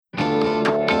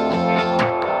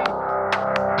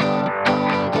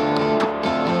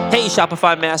Hey,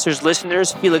 Shopify Masters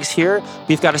listeners, Felix here.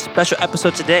 We've got a special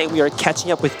episode today. We are catching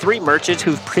up with 3 merchants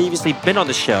who've previously been on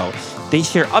the show. They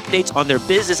share updates on their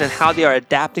business and how they are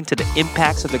adapting to the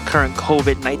impacts of the current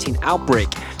COVID-19 outbreak.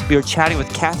 We are chatting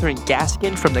with Catherine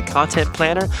Gaskin from The Content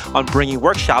Planner on bringing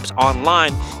workshops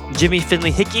online, Jimmy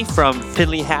Finley Hickey from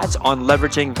Finley Hats on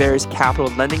leveraging various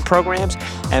capital lending programs,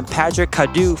 and Patrick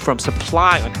Cadu from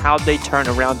Supply on how they turn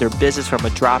around their business from a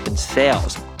drop in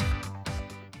sales.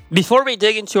 Before we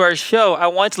dig into our show, I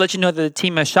wanted to let you know that the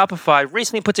team at Shopify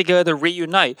recently put together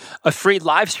Reunite, a free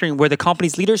live stream where the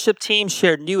company's leadership team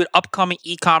shared new and upcoming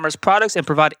e-commerce products and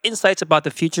provide insights about the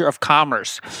future of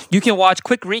commerce. You can watch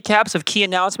quick recaps of key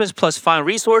announcements plus find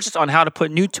resources on how to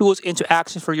put new tools into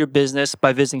action for your business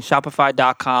by visiting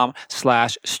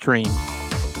shopify.com/stream.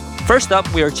 First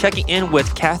up, we are checking in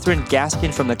with Catherine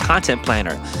Gaskin from The Content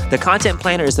Planner. The Content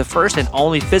Planner is the first and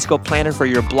only physical planner for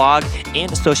your blog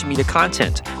and social media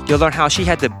content. You'll learn how she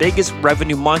had the biggest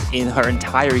revenue month in her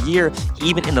entire year,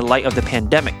 even in the light of the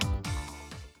pandemic.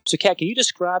 So, Kat, can you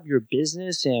describe your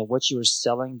business and what you were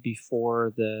selling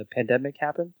before the pandemic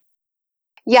happened?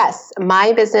 Yes,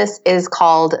 my business is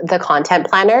called The Content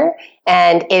Planner,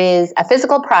 and it is a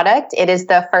physical product. It is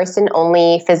the first and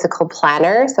only physical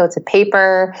planner. So it's a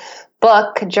paper,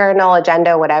 book, journal,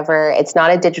 agenda, whatever. It's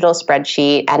not a digital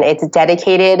spreadsheet, and it's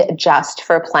dedicated just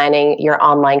for planning your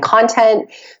online content.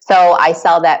 So I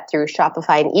sell that through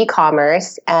Shopify and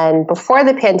e-commerce. And before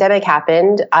the pandemic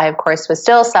happened, I, of course, was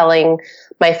still selling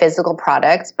my physical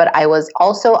products, but I was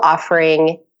also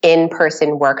offering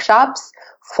in-person workshops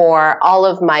for all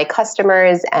of my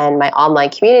customers and my online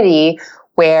community,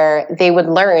 where they would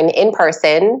learn in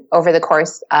person over the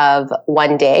course of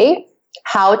one day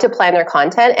how to plan their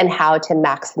content and how to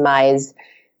maximize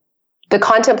the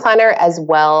content planner as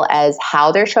well as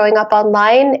how they're showing up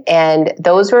online. And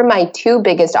those were my 2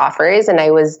 biggest offers. And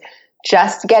I was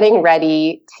just getting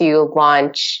ready to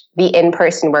launch the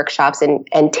in-person workshops and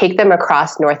take them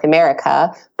across North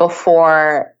America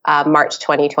before March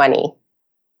 2020.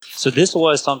 So this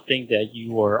was something that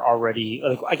you were already,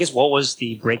 I guess, what was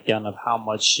the breakdown of how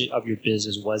much of your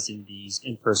business was in these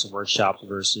in-person workshops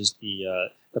versus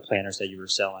the planners that you were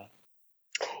selling?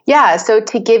 Yeah, so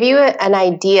to give you an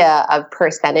idea of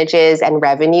percentages and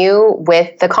revenue,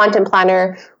 with the Content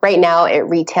Planner, right now it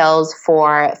retails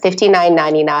for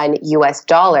 $59.99 US.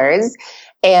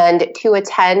 And to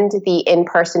attend the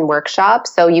in-person workshop,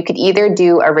 so you could either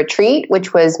do a retreat,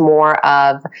 which was more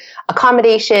of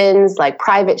accommodations like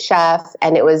private chef,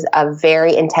 and it was a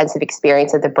very intensive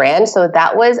experience of the brand. So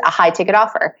that was a high ticket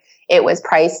offer. It was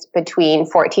priced between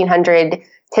 $1,400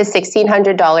 to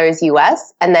 $1,600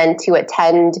 US. And then to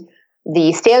attend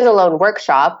the standalone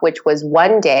workshop, which was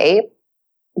one day,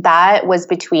 that was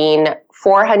between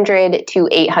 $400 to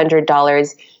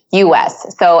 $800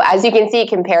 US. So as you can see,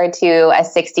 compared to a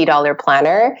 $60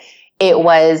 planner, it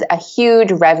was a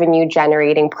huge revenue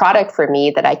generating product for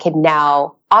me that I could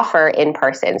now offer in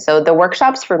person. So the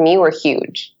workshops for me were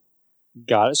huge.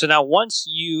 Got it. So now once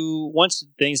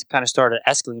things kind of started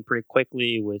escalating pretty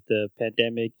quickly with the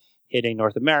pandemic hitting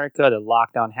North America, the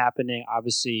lockdown happening,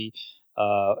 obviously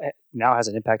now has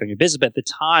an impact on your business. But at the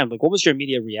time, what was your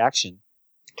immediate reaction?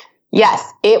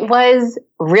 Yes, it was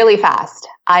really fast.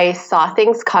 I saw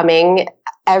things coming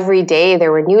every day.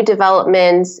 There were new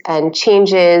developments and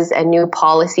changes and new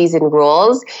policies and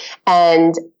rules.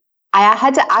 And I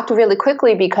had to act really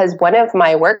quickly because one of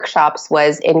my workshops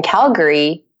was in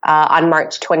Calgary on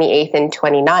March 28th and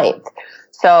 29th.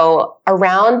 So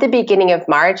around the beginning of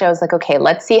March, I was like, okay,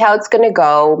 let's see how it's going to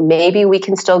go. Maybe we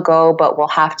can still go, but we'll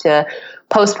have to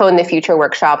postpone the future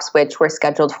workshops, which were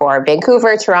scheduled for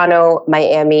Vancouver, Toronto,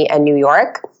 Miami, and New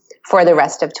York for the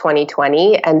rest of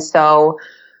 2020. And so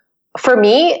for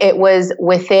me, it was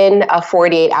within a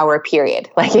 48-hour period.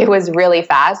 It was really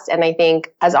fast. And I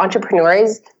think as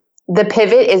entrepreneurs, the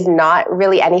pivot is not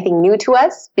really anything new to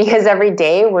us because every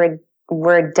day we're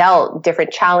dealt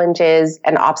different challenges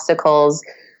and obstacles.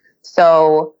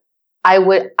 So I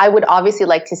would obviously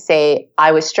like to say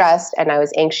I was stressed and I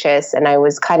was anxious and I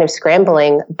was kind of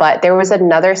scrambling, but there was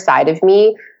another side of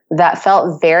me that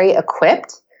felt very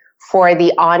equipped for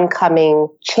the oncoming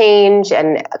change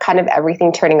and kind of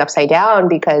everything turning upside down,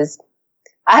 because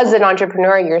as an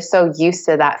entrepreneur, you're so used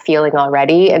to that feeling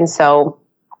already. And so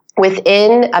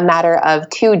within a matter of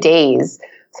 2 days,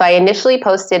 so I initially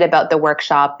posted about the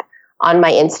workshop on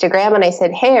my Instagram and I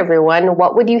said, hey, everyone,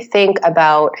 what would you think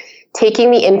about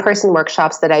taking the in-person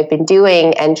workshops that I've been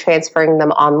doing and transferring them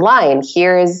online?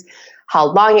 Here's how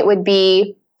long it would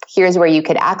be. Here's where you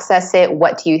could access it.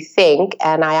 What do you think?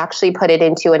 And I actually put it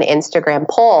into an Instagram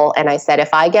poll. And I said,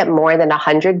 if I get more than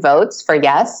 100 votes for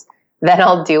yes, then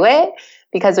I'll do it.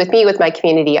 because with me, with my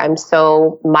community, I'm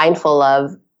so mindful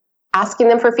of asking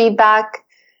them for feedback,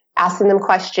 asking them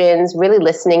questions, really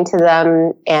listening to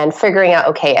them and figuring out,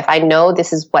 okay, if I know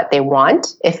this is what they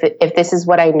want, if this is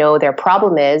what I know their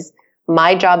problem is,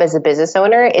 my job as a business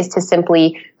owner is to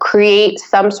simply create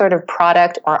some sort of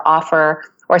product or offer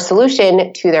or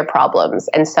solution to their problems.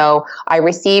 And so I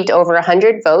received over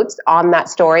 100 votes on that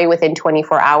story within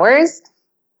 24 hours.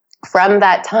 From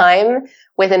that time,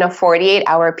 within a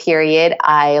 48-hour period,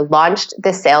 I launched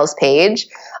the sales page.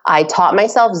 I taught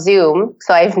myself Zoom.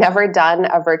 So I've never done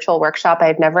a virtual workshop.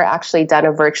 I've never actually done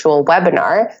a virtual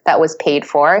webinar that was paid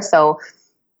for. So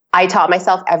I taught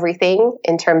myself everything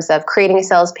in terms of creating a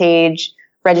sales page,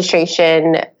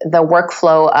 registration, the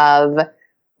workflow of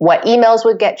what emails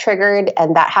would get triggered.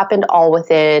 And that happened all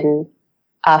within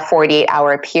a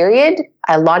 48-hour period.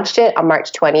 I launched it on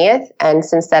March 20th. And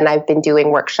since then, I've been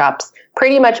doing workshops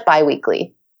pretty much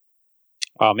bi-weekly.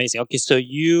 Oh, amazing. Okay, so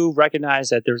you recognize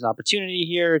that there's an opportunity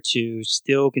here to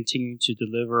still continue to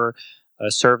deliver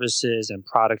services and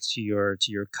products to your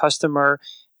customer.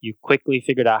 You quickly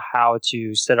figured out how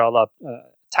to set it all up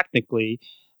technically.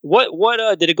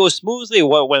 What did it go smoothly?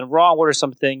 What went wrong? What are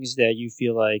some things that you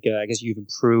feel like I guess you've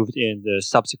improved in the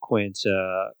subsequent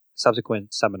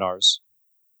seminars?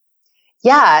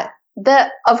 Yeah,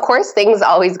 of course things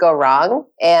always go wrong,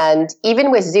 and even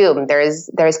with Zoom,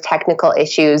 there's technical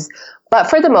issues. But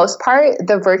for the most part,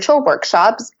 the virtual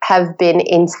workshops have been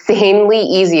insanely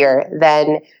easier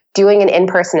than doing an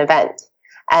in-person event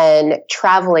and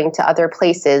traveling to other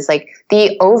places. Like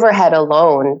the overhead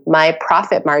alone, my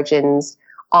profit margins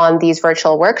on these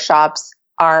virtual workshops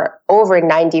are over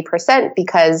 90%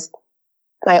 because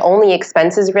my only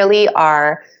expenses really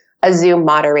are a Zoom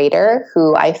moderator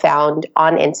who I found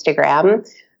on Instagram,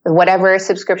 whatever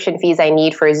subscription fees I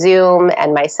need for Zoom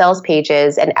and my sales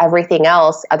pages and everything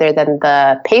else other than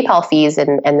the PayPal fees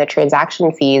and the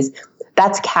transaction fees,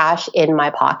 that's cash in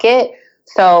my pocket.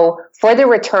 So for the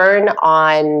return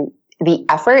on the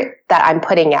effort that I'm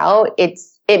putting out, it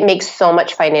makes so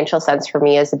much financial sense for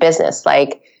me as a business.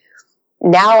 Like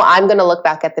now I'm going to look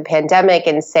back at the pandemic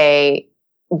and say,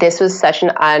 this was such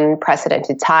an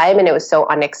unprecedented time and it was so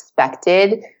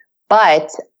unexpected,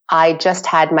 but I just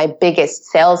had my biggest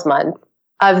sales month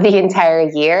of the entire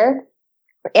year.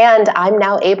 And I'm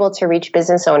now able to reach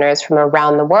business owners from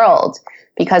around the world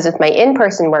because with my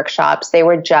in-person workshops, they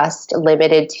were just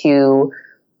limited to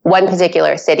one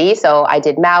particular city. So I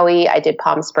did Maui, I did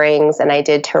Palm Springs, and I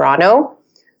did Toronto.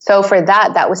 So for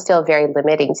that was still very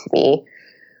limiting to me.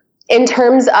 In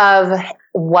terms of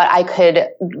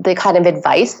the kind of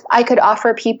advice I could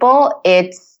offer people,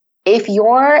 it's if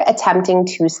you're attempting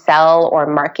to sell or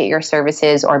market your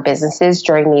services or businesses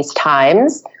during these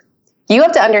times, you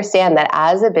have to understand that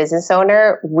as a business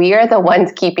owner, we are the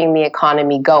ones keeping the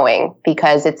economy going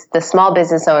because it's the small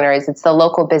business owners, it's the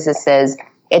local businesses,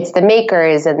 it's the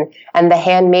makers and the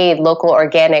handmade, local,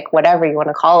 organic, whatever you want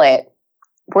to call it.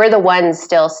 We're the ones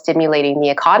still stimulating the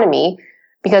economy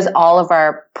because all of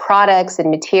our products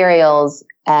and materials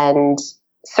and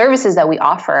services that we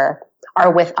offer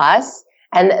are with us.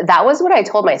 And that was what I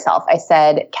told myself. I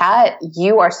said, Kat,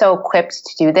 you are so equipped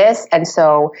to do this. And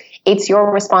so it's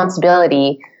your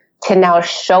responsibility to now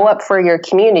show up for your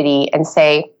community and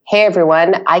say, hey,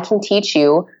 everyone, I can teach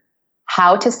you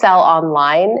how to sell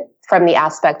online from the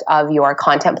aspect of your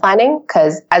content planning.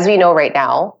 Because as we know right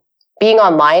now, being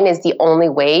online is the only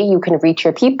way you can reach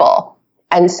your people.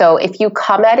 And so if you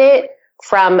come at it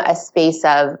from a space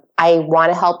of, I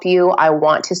want to help you, I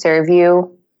want to serve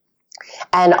you,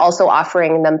 and also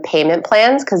offering them payment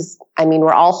plans, because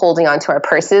we're all holding onto our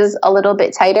purses a little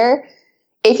bit tighter.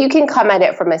 If you can come at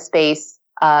it from a space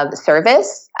of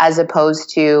service, as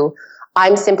opposed to,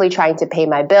 I'm simply trying to pay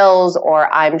my bills,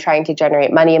 or I'm trying to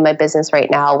generate money in my business right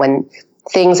now when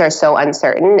things are so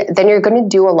uncertain, then you're going to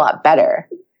do a lot better.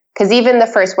 Because even the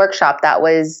first workshop that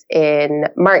was on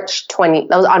March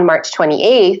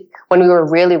 28th, when we were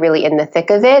really, really in the thick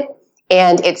of it,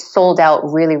 and it sold out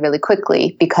really, really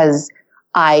quickly because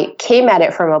I came at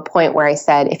it from a point where I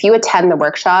said, if you attend the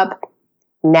workshop,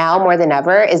 now more than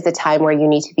ever is the time where you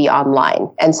need to be online.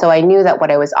 And so I knew that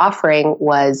what I was offering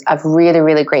was of really,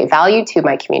 really great value to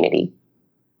my community.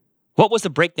 What was the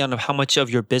breakdown of how much of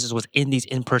your business was in these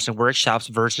in-person workshops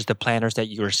versus the planners that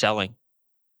you were selling?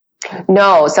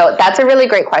 No, so that's a really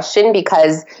great question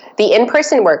because the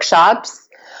in-person workshops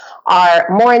are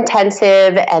more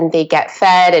intensive and they get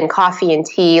fed and coffee and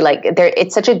tea.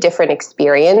 It's such a different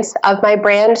experience of my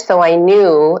brand. So I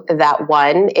knew that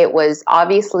it was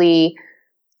obviously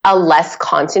a less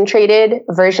concentrated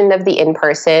version of the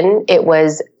in-person. It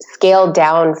was scaled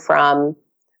down from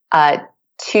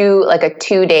like a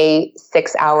 2-day,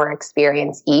 6-hour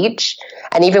experience each.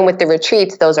 And even with the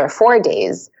retreats, those are 4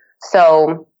 days.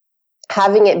 So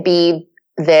having it be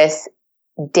this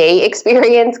day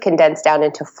experience condensed down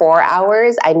into 4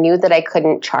 hours, I knew that I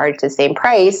couldn't charge the same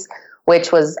price,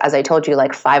 which was, as I told you,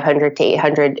 like $500 to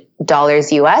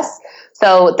 $800 US.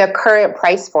 So the current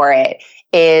price for it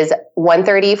is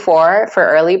 $134 for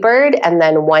early bird, and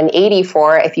then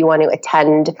 $184 if you want to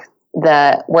attend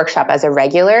the workshop as a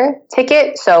regular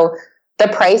ticket. So the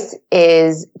price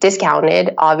is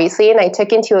discounted, obviously, and I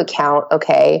took into account,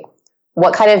 okay,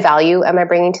 what kind of value am I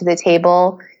bringing to the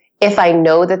table? If I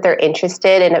know that they're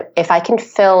interested, and if I can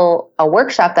fill a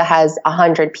workshop that has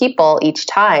 100 people each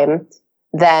time,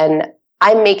 then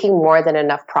I'm making more than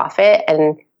enough profit.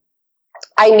 And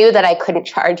I knew that I couldn't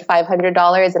charge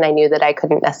 $500, and I knew that I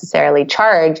couldn't necessarily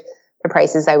charge the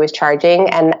prices I was charging.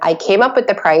 And I came up with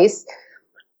the price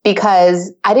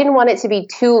because I didn't want it to be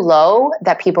too low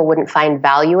that people wouldn't find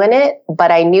value in it.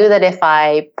 But I knew that if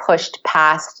I pushed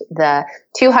past the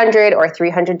 $200 or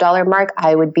 $300 mark,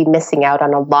 I would be missing out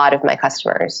on a lot of my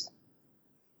customers.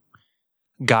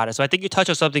 Got it. So I think you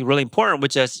touched on something really important,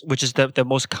 which is the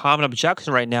most common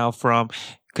objection right now from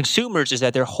consumers is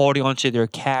that they're holding onto their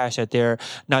cash, that they're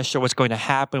not sure what's going to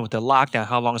happen with the lockdown,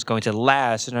 how long it's going to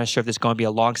last. They're not sure if there's going to be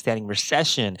a long-standing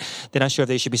recession. They're not sure if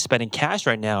they should be spending cash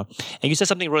right now. And you said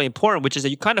something really important, which is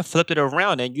that you kind of flipped it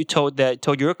around and you told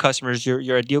your customers,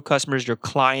 your ideal customers, your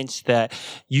clients, that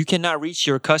you cannot reach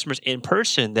your customers in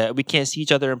person, that we can't see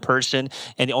each other in person,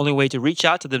 and the only way to reach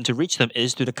out to them, to reach them,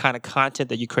 is through the kind of content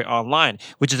that you create online,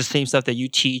 which is the same stuff that you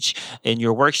teach in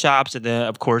your workshops, and then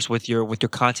of course with your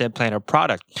content plan or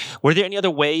product. Were there any other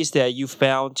ways that you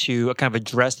found to kind of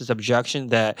address this objection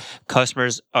that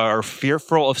customers are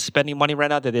fearful of spending money right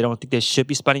now, that they don't think they should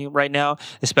be spending right now,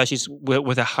 especially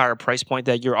with a higher price point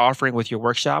that you're offering with your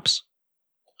workshops?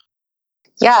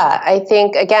 Yeah, I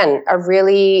think, again, a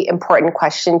really important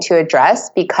question to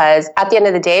address, because at the end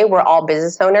of the day, we're all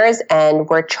business owners and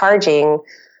we're charging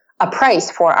a price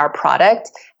for our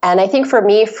product. And I think for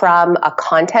me, from a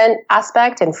content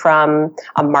aspect and from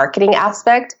a marketing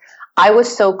aspect, I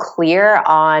was so clear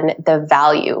on the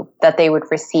value that they would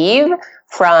receive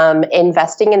from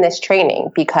investing in this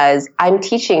training, because I'm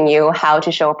teaching you how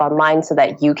to show up online so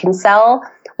that you can sell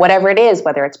whatever it is,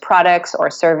 whether it's products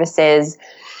or services,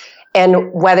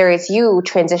 and whether it's you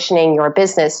transitioning your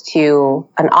business to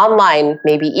an online,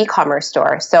 maybe e-commerce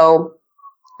store. So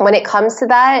when it comes to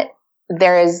that,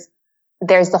 there's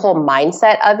the whole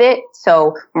mindset of it.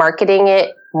 So marketing it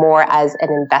more as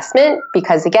an investment,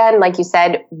 because again, like you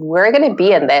said, we're going to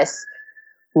be in this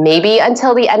maybe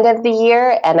until the end of the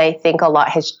year. And I think a lot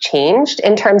has changed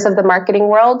in terms of the marketing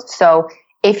world. So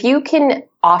if you can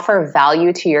offer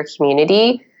value to your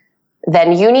community,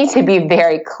 then you need to be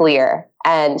very clear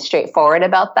and straightforward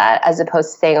about that, as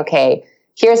opposed to saying, okay,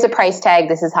 here's the price tag,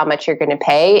 this is how much you're going to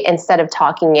pay. Instead of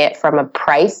talking it from a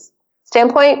price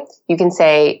standpoint, you can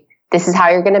say, this is how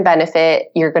you're going to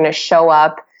benefit. You're going to show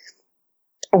up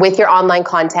with your online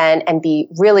content and be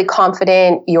really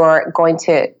confident. You're going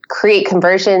to create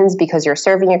conversions because you're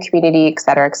serving your community, et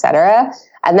cetera, et cetera.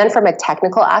 And then from a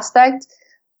technical aspect,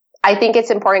 I think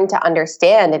it's important to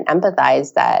understand and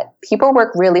empathize that people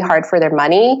work really hard for their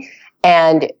money,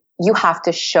 and you have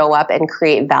to show up and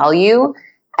create value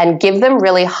and give them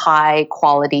really high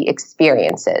quality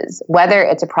experiences, whether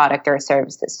it's a product or a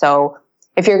service. So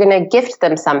if you're going to gift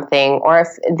them something, or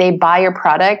if they buy your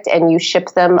product and you ship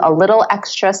them a little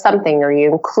extra something, or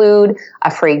you include a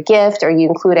free gift, or you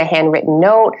include a handwritten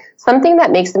note, something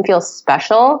that makes them feel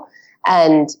special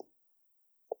and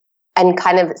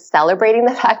kind of celebrating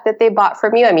the fact that they bought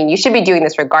from you. I mean, you should be doing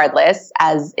this regardless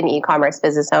as an e-commerce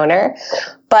business owner,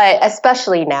 but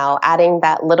especially now, adding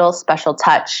that little special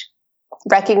touch,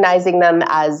 recognizing them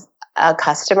as a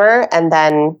customer, and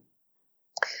then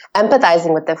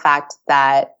empathizing with the fact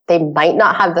that they might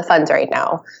not have the funds right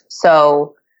now.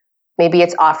 So maybe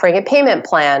it's offering a payment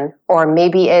plan, or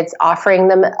maybe it's offering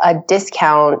them a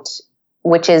discount,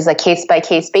 which is a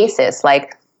case-by-case basis.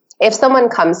 Like, if someone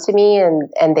comes to me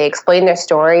and they explain their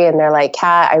story and they're like,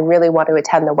 Kat, I really want to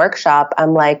attend the workshop,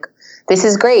 I'm like, this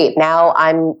is great. Now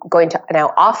I'm going to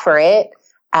now offer it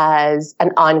as an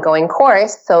ongoing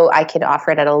course, so I can offer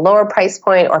it at a lower price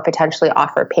point, or potentially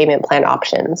offer payment plan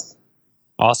options.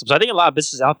 Awesome. So I think a lot of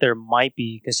businesses out there might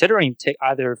be considering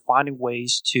either finding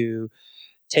ways to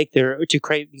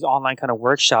create these online kind of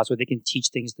workshops where they can teach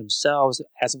things themselves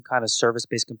as some kind of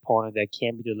service-based component that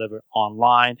can be delivered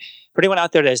online. For anyone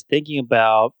out there that's thinking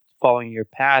about following your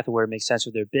path where it makes sense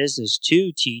for their business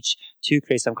to teach, to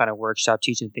create some kind of workshop,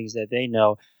 teaching things that they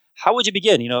know, How would you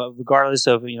begin? Regardless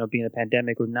of being a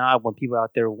pandemic or not, when people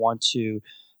out there want to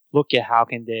look at how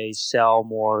can they sell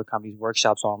more kind of these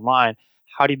workshops online,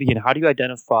 how do you begin? How do you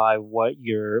identify what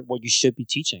you should be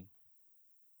teaching?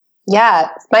 Yeah,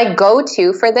 my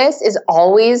go-to for this is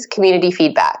always community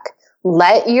feedback.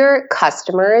 Let your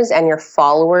customers and your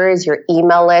followers, your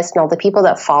email list, and all the people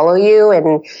that follow you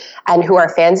and who are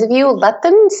fans of you, let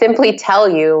them simply tell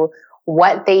you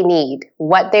what they need,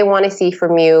 what they want to see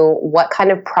from you, what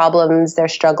kind of problems they're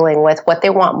struggling with, what they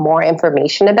want more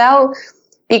information about.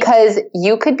 Because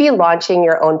you could be launching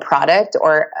your own product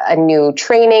or a new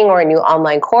training or a new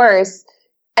online course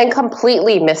and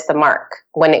completely miss the mark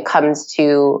when it comes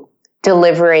to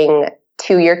delivering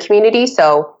to your community.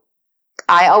 So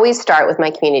I always start with my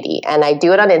community, and I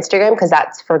do it on Instagram because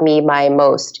that's for me my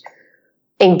most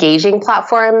engaging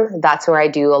platform. That's where I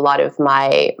do a lot of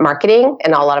my marketing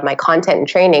and a lot of my content and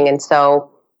training. And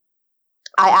so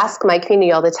I ask my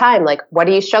community all the time, like, what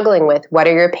are you struggling with? What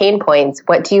are your pain points?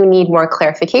 What do you need more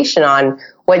clarification on?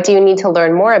 What do you need to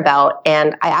learn more about?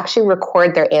 And I actually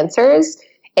record their answers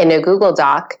in a Google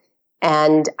Doc,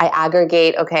 and I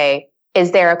aggregate, okay,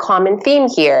 is there a common theme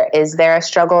here? Is there a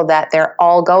struggle that they're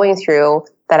all going through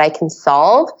that I can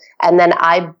solve? And then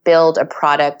I build a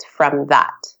product from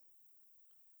that.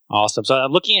 Awesome. So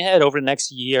looking ahead over the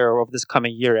next year or over this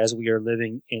coming year, as we are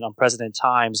living in unprecedented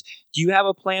times, do you have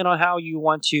a plan on how you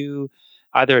want to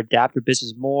either adapt your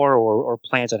business more or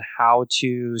plans on how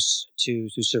to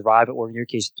survive or in your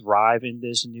case, thrive in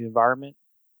this new environment?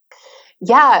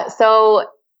 Yeah. So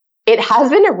it has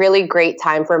been a really great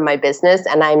time for my business,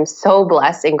 and I'm so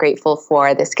blessed and grateful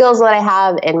for the skills that I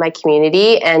have in my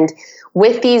community. And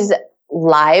with these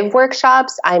live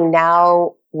workshops, I'm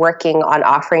now working on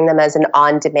offering them as an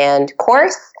on-demand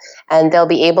course, and they'll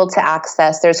be able to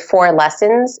access, there's 4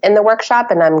 lessons in the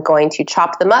workshop, and I'm going to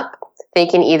chop them up. They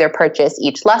can either purchase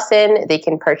each lesson, they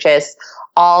can purchase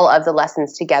all of the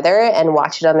lessons together and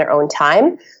watch it on their own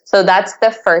time. So that's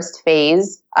the first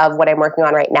phase of what I'm working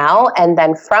on right now. And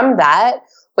then from that,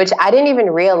 which I didn't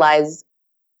even realize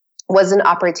was an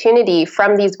opportunity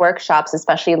from these workshops,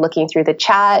 especially looking through the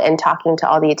chat and talking to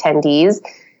all the attendees,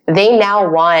 they now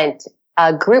want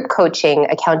a group coaching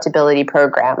accountability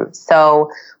program. So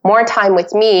more time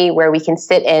with me where we can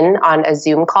sit in on a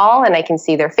Zoom call and I can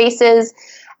see their faces.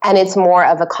 And it's more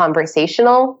of a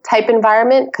conversational type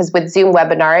environment, because with Zoom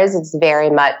webinars, it's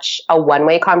very much a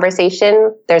one-way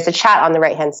conversation. There's a chat on the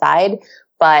right-hand side,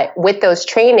 but with those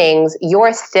trainings,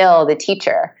 you're still the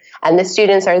teacher. And the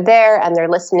students are there and they're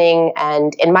listening.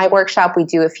 And in my workshop, we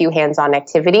do a few hands-on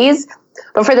activities.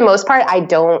 But for the most part, I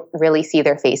don't really see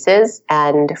their faces.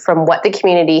 And from what the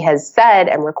community has said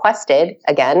and requested,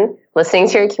 again, listening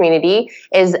to your community,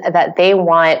 is that they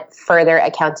want further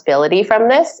accountability from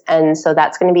this. And so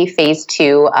that's going to be phase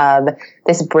 2 of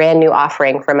this brand new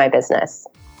offering for my business.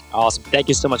 Awesome. Thank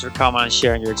you so much for coming on and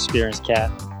sharing your experience,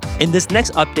 Kat. In this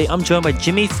next update, I'm joined by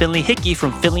Jimmy Finley Hickey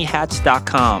from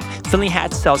FinleyHats.com. Finley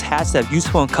Hats sells hats that have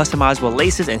useful and customizable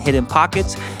laces and hidden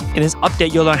pockets. In this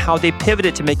update, you'll learn how they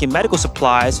pivoted to making medical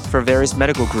supplies for various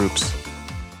medical groups.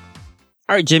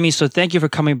 All right, Jimmy, so thank you for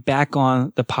coming back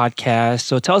on the podcast.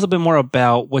 So tell us a bit more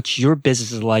about what your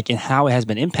business is like and how it has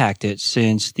been impacted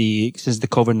since the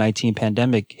COVID-19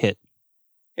 pandemic hit.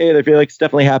 Hey there, Felix.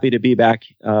 Definitely happy to be back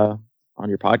on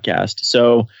your podcast.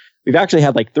 So we've actually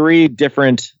had like 3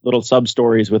 different little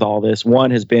sub-stories with all this.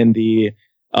 One has been the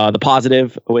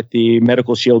positive with the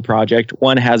Medical Shield project.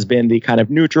 One has been the kind of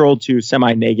neutral to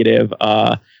semi-negative.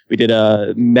 We did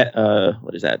a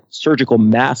surgical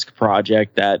mask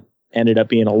project that ended up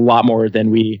being a lot more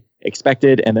than we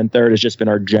expected. And then third has just been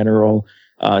our general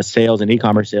sales and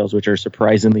e-commerce sales, which are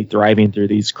surprisingly thriving through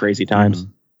these crazy times.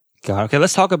 Mm-hmm. Got it. Okay,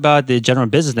 let's talk about the general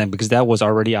business then, because that was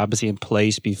already obviously in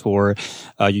place before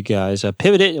you guys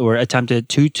pivoted or attempted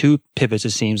two pivots,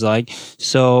 it seems like.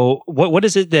 So what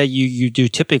is it that you do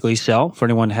typically sell for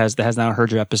anyone that has not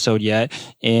heard your episode yet?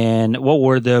 And what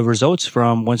were the results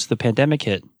from once the pandemic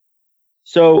hit?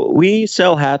 So we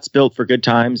sell hats built for good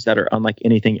times that are unlike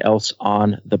anything else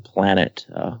on the planet.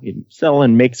 We sell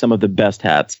and make some of the best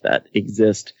hats that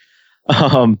exist.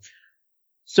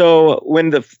 So when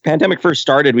the pandemic first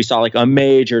started, we saw like a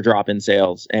major drop in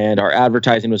sales, and our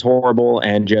advertising was horrible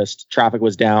and just traffic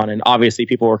was down. And obviously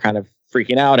people were kind of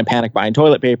freaking out and panic buying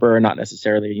toilet paper and not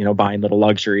necessarily, buying little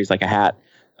luxuries like a hat.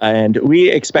 And we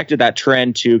expected that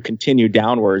trend to continue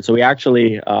downward. So we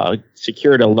actually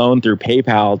secured a loan through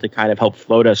PayPal to kind of help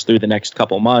float us through the next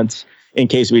couple months in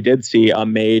case we did see a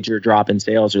major drop in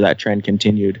sales or that trend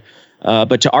continued.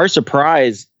 But to our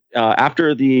surprise,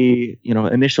 after the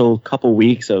initial couple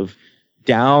weeks of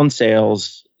down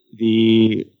sales,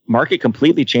 the market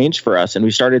completely changed for us, and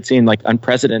we started seeing like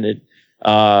unprecedented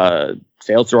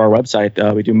sales through our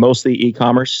website. We do mostly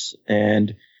e-commerce,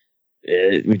 and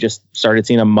we just started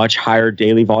seeing a much higher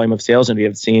daily volume of sales, and we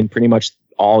have seen pretty much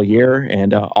all year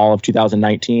and all of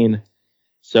 2019.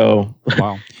 So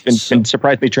wow, been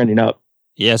surprisingly trending up.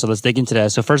 Yeah, so let's dig into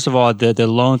that. So first of all, the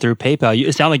loan through PayPal,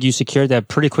 it sounded like you secured that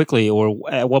pretty quickly. Or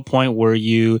at what point were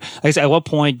you? I guess at what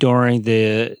point during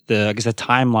the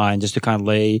timeline, just to kind of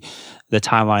lay the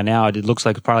timeline out, it looks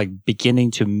like probably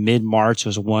beginning to mid-March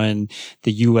was when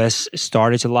the U.S.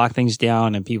 started to lock things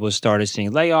down and people started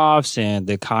seeing layoffs and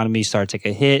the economy started to take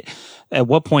a hit. At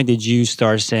what point did you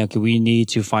start saying, okay, we need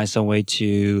to find some way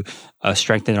to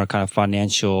strengthen our kind of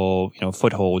financial,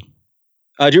 foothold?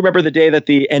 Do you remember the day that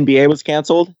the NBA was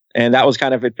canceled? And that was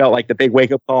kind of, it felt like the big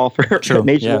wake-up call for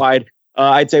nationwide.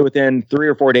 Yeah. I'd say within 3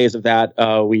 or 4 days of that,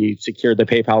 we secured the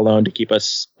PayPal loan to keep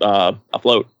us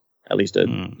afloat, at least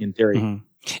in theory.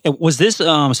 Mm-hmm. And was this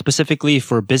specifically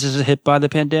for businesses hit by the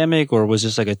pandemic, or was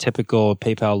this like a typical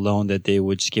PayPal loan that they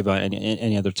would just give out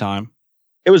any other time?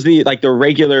 It was the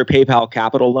regular PayPal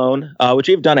capital loan, which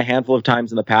we've done a handful of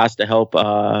times in the past to help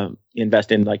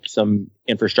invest in like some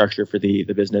infrastructure for the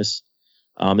business.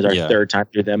 Is our third time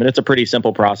through them. And it's a pretty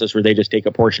simple process where they just take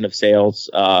a portion of sales,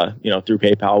 through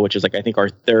PayPal, which is like, I think our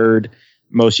third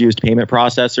most used payment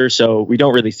processor. So we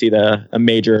don't really see a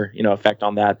major, effect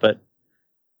on that, but.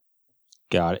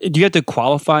 Got it. Do you have to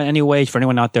qualify anyway for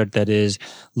anyone out there that is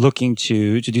looking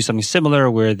to do something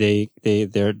similar where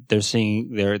they're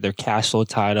seeing their cash flow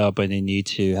tied up and they need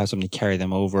to have something to carry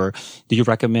them over? Do you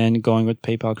recommend going with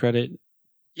PayPal Credit?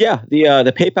 Yeah,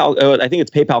 the PayPal, I think it's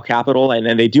PayPal Capital, and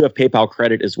then they do have PayPal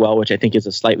Credit as well, which I think is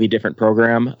a slightly different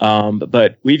program.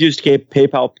 But we've used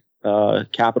PayPal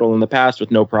Capital in the past with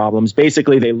no problems.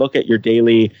 Basically, they look at your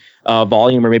daily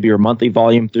volume or maybe your monthly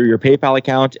volume through your PayPal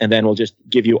account, and then we'll just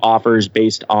give you offers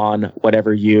based on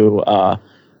whatever you are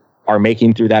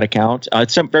making through that account.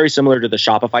 It's very similar to the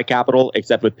Shopify Capital,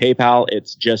 except with PayPal,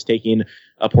 it's just taking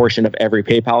a portion of every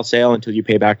PayPal sale until you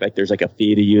pay back. Like there's like a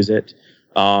fee to use it.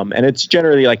 And it's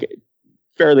generally like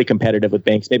fairly competitive with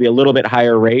banks, maybe a little bit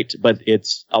higher rate, but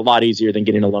it's a lot easier than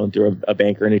getting a loan through a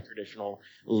bank or any traditional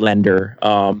lender.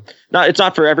 It's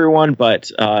not for everyone, but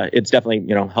it's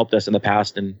definitely, helped us in the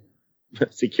past and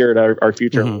secured our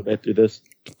future a little bit through this.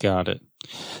 Got it.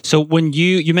 So when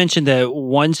you mentioned that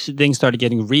once things started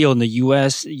getting real in the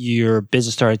U.S., your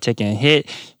business started taking a hit,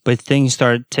 but things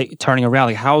started turning around.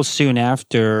 Like how soon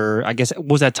after, I guess, what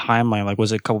was that timeline? Like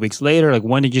was it a couple weeks later? Like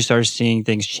when did you start seeing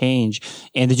things change?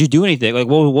 And did you do anything? Like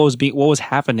what was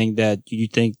happening that you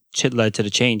think led to the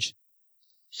change?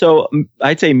 So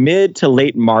I'd say mid to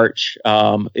late March,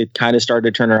 it kind of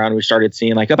started to turn around. We started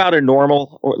seeing like about a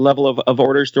normal level of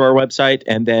orders through our website,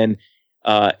 and then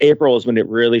April is when it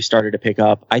really started to pick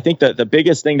up. I think that the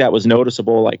biggest thing that was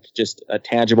noticeable, like just a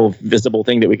tangible, visible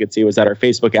thing that we could see, was that our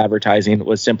Facebook advertising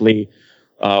was simply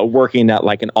working at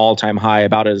like an all-time high,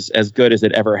 about as good as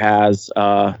it ever has.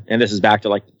 And this is back to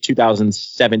like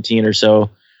 2017 or so,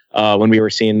 when we were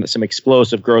seeing some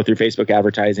explosive growth through Facebook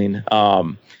advertising.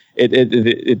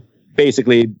 It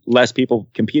basically, less people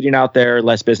competing out there,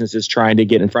 less businesses trying to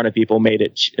get in front of people, made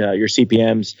it your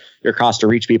CPMs, your cost to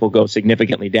reach people go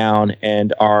significantly down,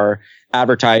 and our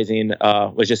advertising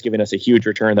was just giving us a huge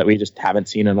return that we just haven't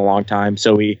seen in a long time.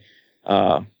 So we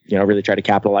really try to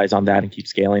capitalize on that and keep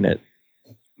scaling it.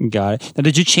 Got it. Now,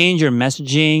 did you change your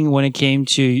messaging when it came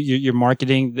to your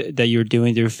marketing that you were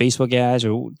doing through Facebook ads,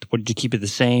 or did you keep it the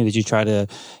same? Did you try to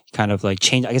kind of like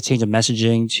change the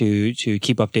messaging to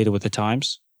keep updated with the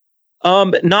times?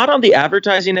 Not on the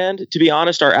advertising end. To be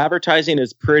honest, our advertising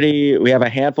is we have a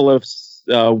handful of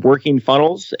working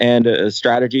funnels and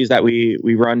strategies that we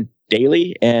run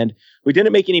daily, and we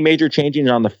didn't make any major changes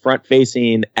on the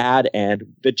front-facing ad end.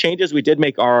 The changes we did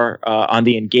make are on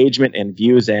the engagement and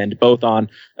views end, both on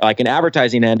like an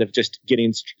advertising end of just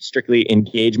getting strictly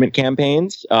engagement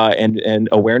campaigns and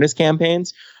awareness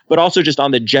campaigns, but also just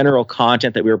on the general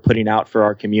content that we were putting out for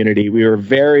our community. We were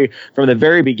from the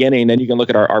very beginning, and you can look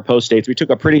at our post dates, we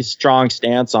took a pretty strong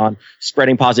stance on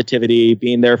spreading positivity,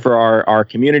 being there for our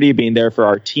community, being there for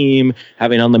our team,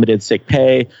 having unlimited sick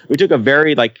pay. We took a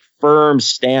very firm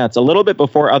stance a little bit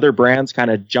before other brands kind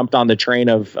of jumped on the train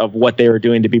of what they were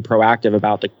doing to be proactive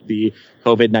about the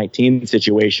COVID-19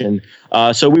 situation.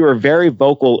 So we were very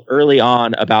vocal early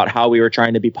on about how we were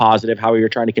trying to be positive, how we were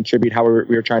trying to contribute, how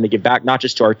we were trying to give back, not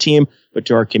just to our team, but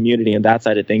to our community and that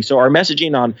side of things. So our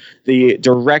messaging on the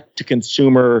direct to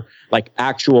consumer,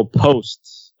 actual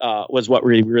posts, was what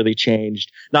really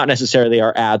changed, not necessarily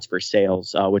our ads for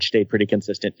sales, which stayed pretty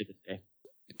consistent to this day.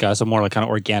 Got so more like kind of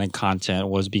organic content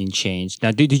was being changed.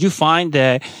 Now, did you find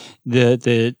that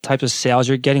the types of sales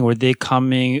you're getting, were they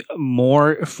coming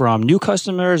more from new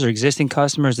customers or existing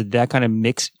customers? Did that kind of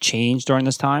mix change during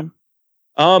this time?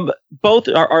 Both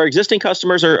our existing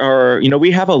customers are,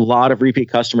 we have a lot of repeat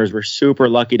customers. We're super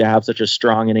lucky to have such a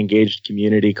strong and engaged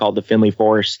community called the Finley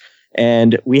Force.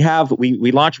 And we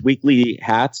launch weekly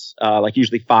hats, like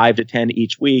usually 5 to 10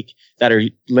 each week that are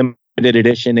limited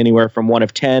edition, anywhere from 1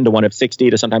 of 10 to 1 of 60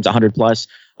 to sometimes 100 plus.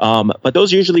 But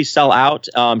those usually sell out.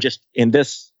 Just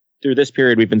through this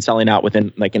period, we've been selling out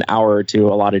within like an hour or two,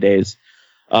 a lot of days.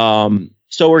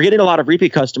 So we're getting a lot of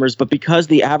repeat customers, but because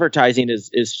the advertising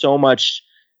is so much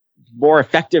more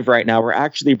effective right now, we're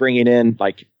actually bringing in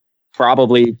like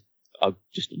probably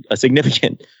just a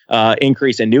significant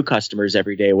increase in new customers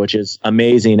every day, which is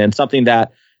amazing, and something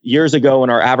that years ago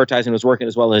when our advertising was working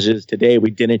as well as it is today,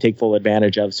 we didn't take full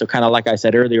advantage of. So kind of like I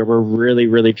said earlier, we're really,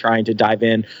 really trying to dive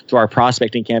in to our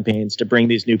prospecting campaigns to bring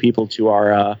these new people to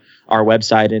our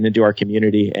website and into our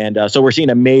community. And so we're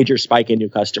seeing a major spike in new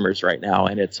customers right now,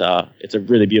 and it's a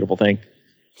really beautiful thing.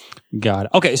 Got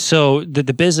it. Okay, so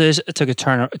the business took a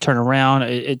turn around.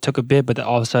 It took a bit, but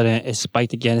all of a sudden it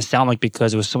spiked again. It sounded like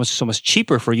because it was so much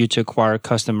cheaper for you to acquire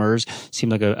customers.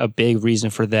 Seemed like a big reason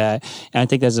for that. And I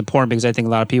think that's important because I think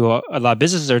a lot of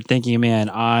businesses are thinking,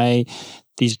 man,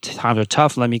 these times are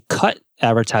tough. Let me cut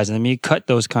advertising. Let me cut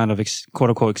those kind of quote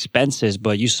unquote expenses.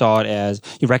 But you saw it as,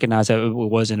 you recognize that it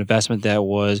was an investment that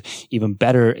was even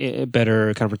better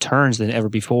kind of returns than ever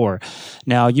before.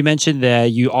 Now, you mentioned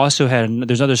that you also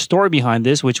there's another story behind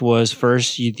this, which was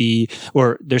first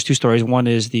there's two stories. One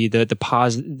is the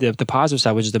positive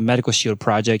side, which is the Medical Shield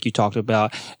project you talked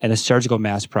about, and the surgical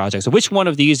mask project. So which one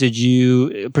of these did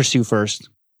you pursue first?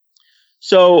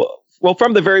 Well,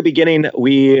 from the very beginning,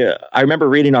 I remember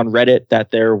reading on Reddit that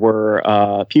there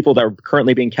were people that were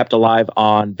currently being kept alive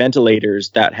on ventilators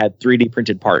that had 3D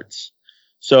printed parts.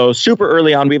 So super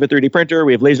early on, we have a 3D printer,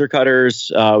 we have laser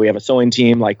cutters, we have a sewing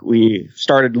team. Like, we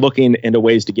started looking into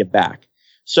ways to give back.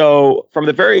 So from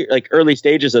the very early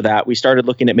stages of that, we started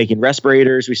looking at making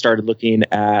respirators. We started looking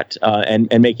at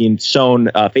and making sewn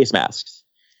face masks.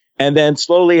 And then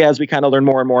slowly, as we kind of learned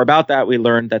more and more about that, we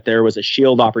learned that there was a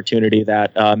shield opportunity,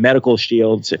 that medical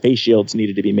shields, face shields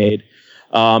needed to be made.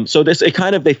 So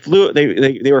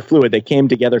they were fluid. They came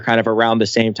together kind of around the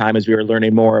same time as we were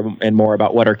learning more and more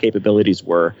about what our capabilities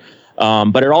were.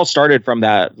 But it all started from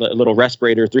that little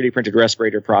 3D printed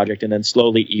respirator project, and then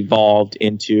slowly evolved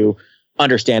into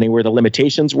understanding where the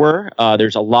limitations were.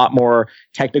 There's a lot more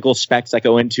technical specs that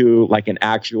go into like an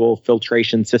actual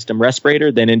filtration system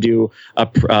respirator than into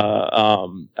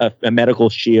a medical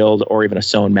shield or even a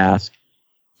sewn mask.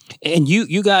 And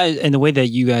you guys, and the way that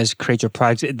you guys create your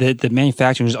products, the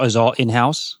manufacturing is all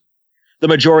in-house? The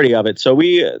majority of it. So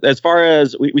we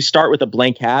start with a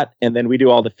blank hat, and then we do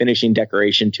all the finishing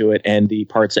decoration to it and the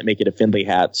parts that make it a Finley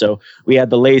hat. So we had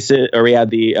the laces, or we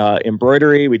had the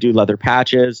embroidery. We do leather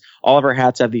patches. All of our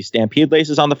hats have these Stampede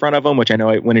laces on the front of them, which I know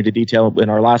I went into detail in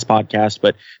our last podcast,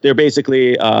 but they're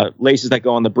basically laces that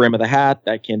go on the brim of the hat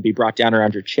that can be brought down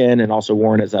around your chin and also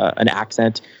worn as an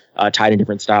accent. Tied in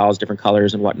different styles, different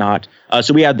colors and whatnot.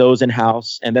 So we had those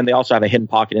in-house, and then they also have a hidden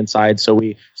pocket inside. So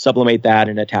we sublimate that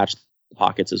and attach the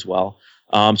pockets as well.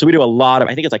 So we do a lot of,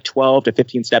 I think it's like 12 to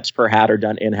 15 steps per hat are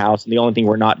done in-house. And the only thing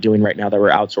we're not doing right now that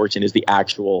we're outsourcing is the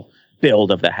actual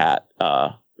build of the hat,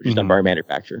 which is done by our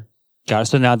manufacturer. Got it.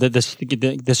 So now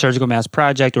the surgical mask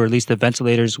project, or at least the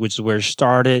ventilators, which is where it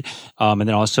started, and then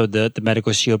also the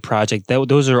medical shield project.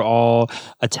 Those are all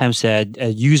attempts at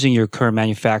using your current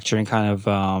manufacturing kind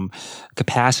of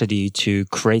capacity to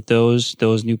create those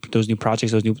new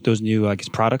projects, those new I guess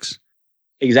products.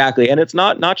 Exactly, and it's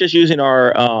not just using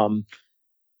our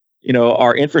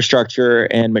our infrastructure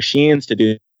and machines to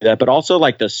do that, but also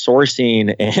like the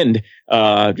sourcing and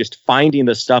just finding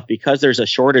the stuff, because there's a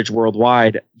shortage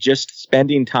worldwide. Just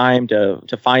spending time to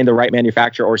find the right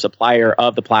manufacturer or supplier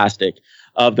of the plastic,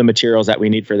 of the materials that we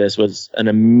need for this, was an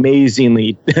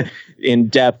amazingly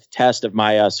in-depth test of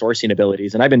my sourcing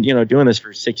abilities. And I've been doing this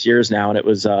for 6 years now, and it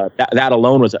was that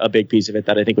alone was a big piece of it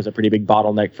that I think was a pretty big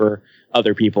bottleneck for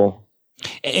other people.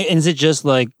 And is it just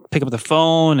like pick up the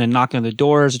phone and knocking on the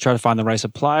doors to try to find the right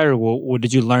supplier, or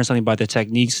did you learn something about the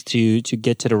techniques to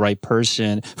get to the right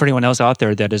person? For anyone else out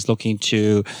there that is looking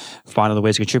to find other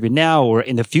ways to contribute now or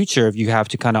in the future, if you have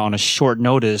to kind of on a short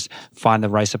notice find the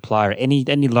right supplier, any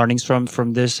learnings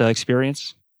from this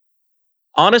experience?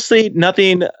 Honestly,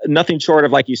 nothing short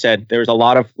of, like you said, there's a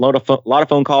lot of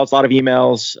phone calls, a lot of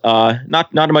emails,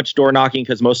 not much door knocking,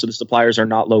 because most of the suppliers are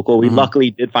not local. We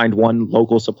luckily did find one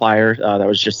local supplier that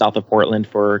was just south of Portland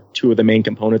for two of the main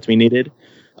components we needed.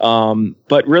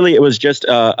 But really, it was just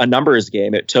a numbers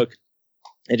game. It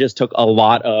just took a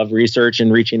lot of research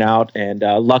and reaching out. And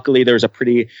luckily, there's a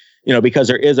pretty, because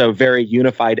there is a very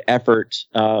unified effort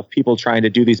of people trying to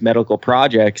do these medical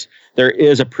projects, there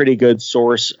is a pretty good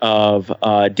source of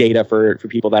data for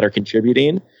people that are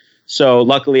contributing. So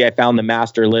luckily, I found the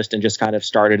master list and just kind of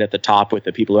started at the top with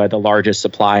the people who had the largest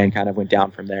supply and kind of went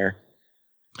down from there.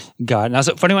 Got it. Now,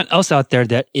 so for anyone else out there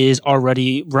that is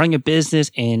already running a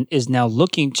business and is now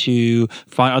looking to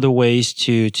find other ways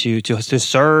to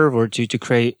serve or to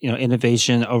create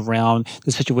innovation around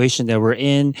the situation that we're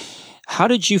in, how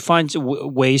did you find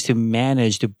ways to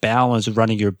manage to balance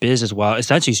running your business while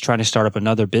essentially trying to start up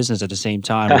another business at the same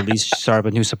time, or at least start up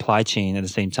a new supply chain at the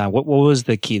same time? What was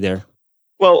the key there?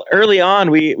 Well, early on,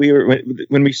 we were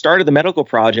when we started the medical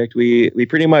project, we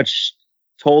pretty much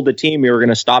told the team we were going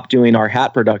to stop doing our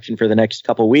hat production for the next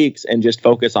couple of weeks and just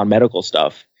focus on medical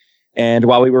stuff. And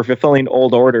while we were fulfilling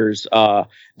old orders, the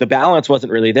balance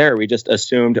wasn't really there. We just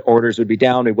assumed orders would be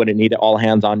down. We wouldn't need all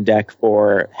hands on deck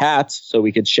for hats, so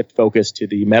we could shift focus to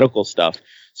the medical stuff.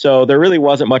 So there really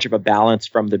wasn't much of a balance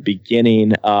from the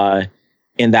beginning,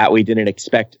 in that we didn't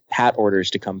expect hat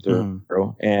orders to come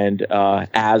through. And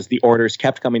as the orders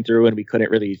kept coming through and we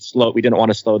couldn't really we didn't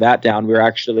want to slow that down.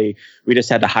 We just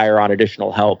had to hire on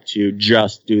additional help to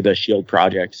just do the Shield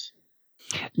projects.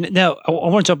 Now, I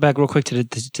want to jump back real quick to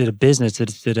the business,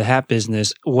 to the hat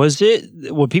business.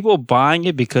 Were people buying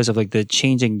it because of like the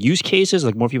changing use cases,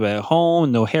 like more people at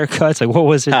home, no haircuts? Like, what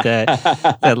was it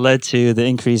that led to the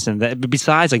increase in that?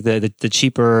 Besides like the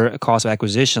cheaper cost of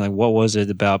acquisition, like what was it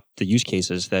about the use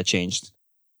cases that changed?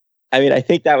 I mean, I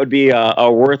think that would be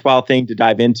a worthwhile thing to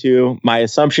dive into. My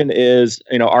assumption is,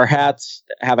 our hats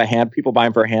have people buy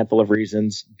them for a handful of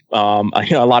reasons. A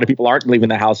lot of people aren't leaving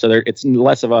the house, so it's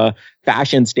less of a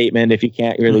fashion statement if you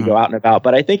can't really go out and about.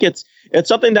 But I think it's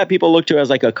something that people look to as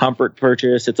like a comfort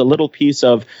purchase. It's a little piece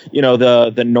of,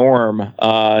 the norm.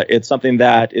 It's something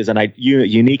that is a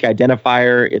unique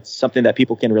identifier. It's something that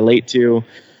people can relate to.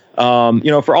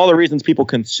 For all the reasons people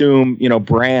consume,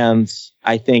 brands,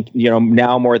 I think,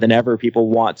 now more than ever, people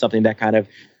want something that kind of,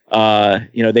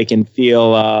 they can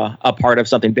feel a part of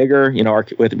something bigger.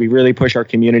 We really push our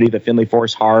community, the Findlay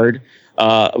Force, hard.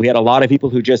 We had a lot of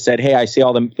people who just said, hey, I see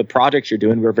all the projects you're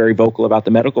doing. We're very vocal about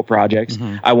the medical projects.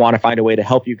 I want to find a way to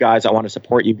help you guys. I want to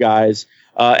support you guys.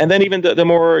 And then even the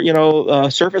more,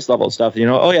 surface level stuff,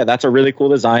 oh yeah, that's a really cool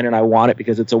design and I want it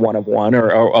because it's a 1 of 1 or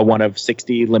a 1 of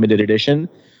 60 limited edition.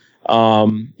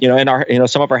 And our,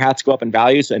 some of our hats go up in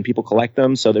value and people collect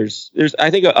them. So there's I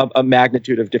think a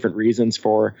magnitude of different reasons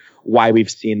for why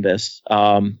we've seen this.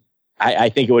 I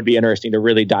think it would be interesting to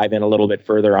really dive in a little bit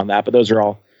further on that, but those are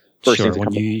all first sure,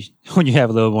 things. When you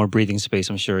have a little more breathing space,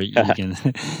 I'm sure you can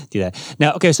do that.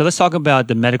 Now, okay, so let's talk about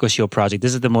the Medical Shield project.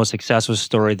 This is the most successful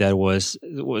story that was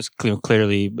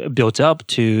clearly built up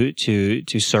to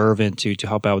serve and to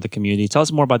help out with the community. Tell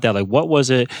us more about that. Like, what was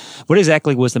it? What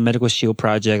exactly was the Medical Shield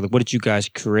project? Like, what did you guys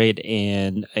create,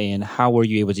 and how were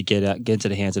you able to get into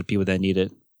the hands of the people that need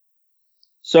it?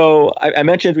 So I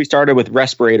mentioned we started with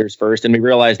respirators first, and we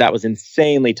realized that was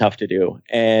insanely tough to do.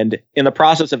 And in the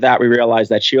process of that, we realized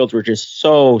that shields were just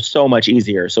so much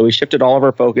easier. So we shifted all of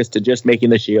our focus to just making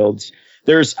the shields.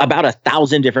 There's about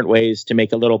 1,000 different ways to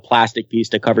make a little plastic piece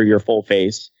to cover your full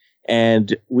face.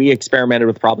 And we experimented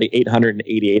with probably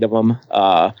 888 of them.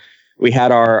 We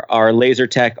had our laser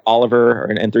tech, Oliver,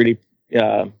 and 3D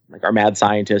like our mad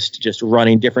scientist, just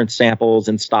running different samples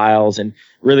and styles and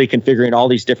really configuring all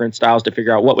these different styles to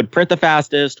figure out what would print the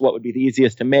fastest, what would be the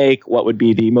easiest to make, what would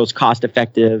be the most cost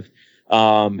effective,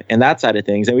 and that side of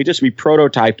things. And we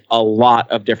prototyped a lot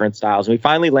of different styles. And we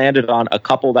finally landed on a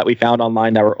couple that we found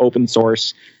online that were open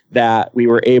source that we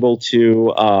were able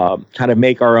to kind of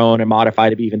make our own and modify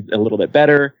to be even a little bit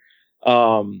better.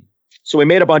 So we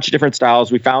made a bunch of different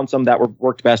styles. We found some that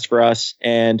worked best for us.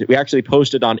 And we actually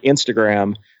posted on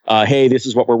Instagram, hey, this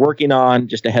is what we're working on.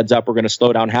 Just a heads up, we're going to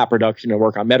slow down hat production and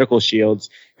work on medical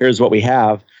shields. Here's what we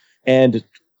have. And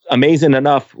amazing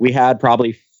enough, we had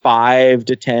probably 5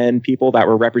 to 10 people that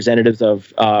were representatives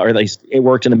of, or at least it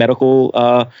worked in the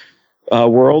medical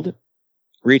world,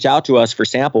 reach out to us for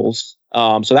samples.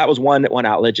 So that was one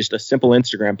outlet, just a simple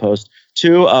Instagram post.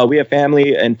 2, we have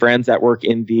family and friends that work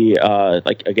in the,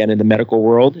 in the medical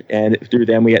world. And through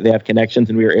them, they have connections,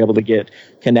 and we were able to get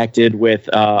connected with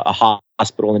a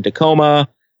hospital in Tacoma,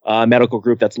 a medical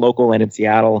group that's local and in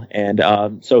Seattle.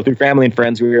 And so through family and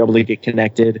friends, we were able to get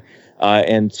connected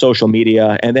and social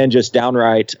media, and then just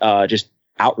downright just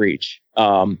outreach. We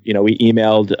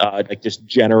emailed just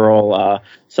general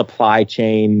supply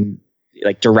chain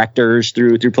directors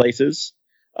through places,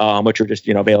 which are just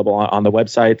available on the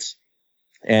websites.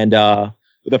 And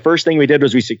the first thing we did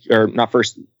was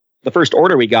the first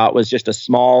order we got was just a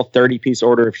small 30-piece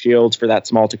order of shields for that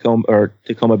small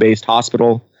Tacoma-based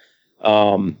hospital.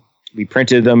 We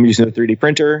printed them using the 3D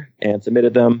printer and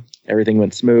submitted them. Everything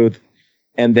went smooth.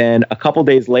 And then a couple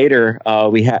days later,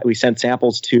 we sent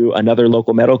samples to another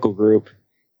local medical group,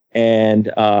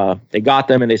 and they got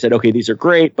them and they said, okay, these are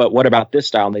great, but what about this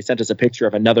style? And they sent us a picture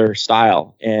of another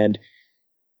style. And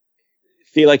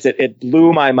Felix, it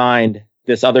blew my mind.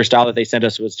 This other style that they sent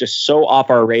us was just so off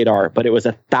our radar, but it was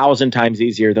 1,000 times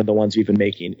easier than the ones we've been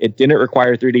making. It didn't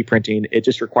require 3D printing. It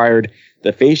just required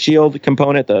the face shield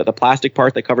component, the plastic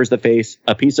part that covers the face,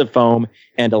 a piece of foam,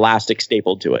 and elastic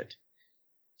stapled to it.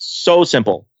 So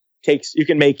simple. You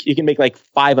can make like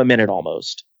 5 a minute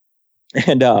almost,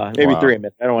 and maybe 3 a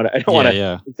minute. I don't want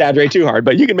to exaggerate too hard,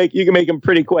 but you can make them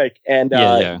pretty quick. And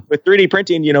with 3D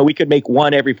printing, we could make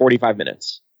one every 45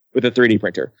 minutes with a 3D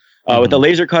printer. With the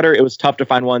laser cutter, it was tough to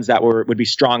find ones that would be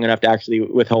strong enough to actually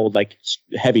withhold like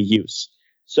heavy use.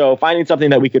 So finding something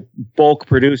that we could bulk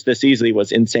produce this easily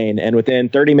was insane. And within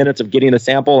 30 minutes of getting the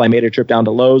sample, I made a trip down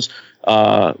to Lowe's.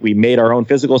 We made our own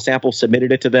physical sample,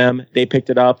 submitted it to them. They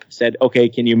picked it up, said, okay,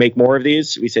 can you make more of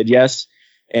these? We said yes.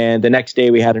 And the next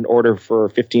day we had an order for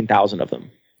 15,000 of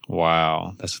them.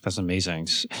 Wow, that's amazing.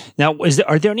 Now,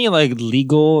 are there any like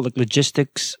legal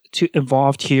logistics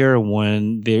involved here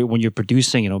when you're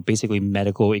producing, basically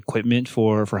medical equipment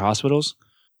for hospitals?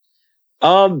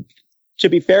 To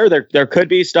be fair, there could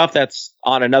be stuff that's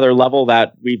on another level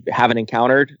that we haven't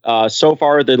encountered. So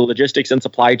far, the logistics and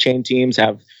supply chain teams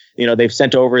have, they've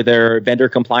sent over their vendor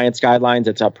compliance guidelines.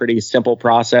 It's a pretty simple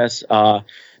process.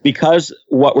 Because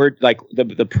what we're like,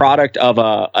 the product of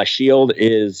a shield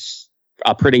is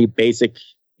a pretty basic,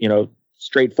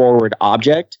 straightforward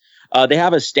object. They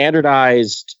have a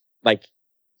standardized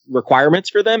requirements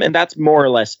for them, and that's more or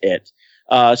less it.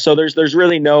 So there's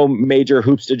really no major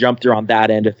hoops to jump through on that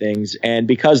end of things. And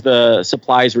because the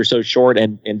supplies were so short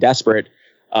and desperate,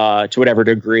 to whatever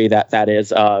degree that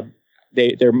is,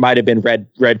 there might have been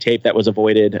red tape that was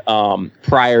avoided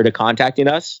prior to contacting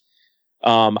us.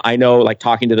 I know,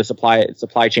 talking to the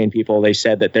supply chain people, they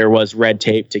said that there was red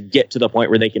tape to get to the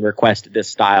point where they can request this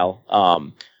style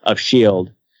of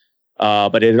shield.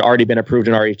 But it had already been approved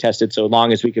and already tested. So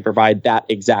long as we could provide that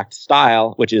exact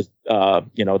style, which is,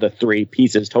 the 3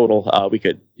 pieces total, we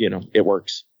could, it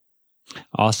works.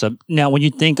 Awesome. Now, when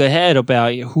you think ahead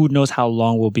about who knows how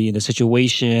long we'll be in the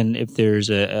situation, if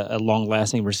there's a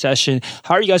long-lasting recession,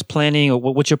 how are you guys planning, or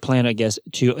what's your plan, I guess,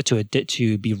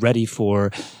 to be ready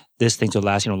for this thing to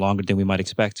last, longer than we might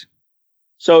expect?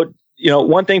 So,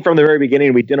 one thing from the very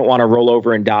beginning, we didn't want to roll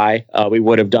over and die. We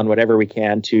would have done whatever we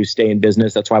can to stay in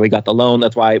business. That's why we got the loan.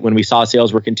 That's why when we saw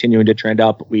sales were continuing to trend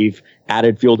up, we've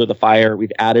added fuel to the fire.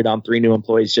 We've added on 3 new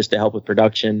employees just to help with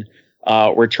production.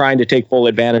 We're trying to take full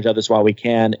advantage of this while we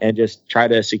can and just try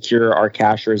to secure our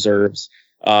cash reserves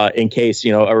in case,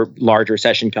 a large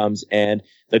recession comes and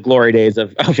the glory days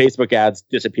of Facebook ads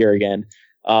disappear again.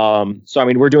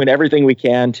 We're doing everything we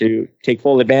can to take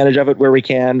full advantage of it where we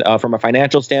can from a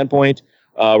financial standpoint.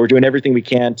 We're doing everything we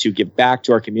can to give back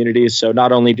to our communities. So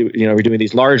not only we're doing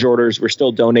these large orders, we're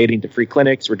still donating to free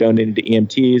clinics. We're donating to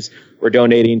EMTs. We're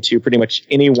donating to pretty much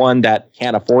anyone that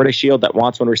can't afford a shield that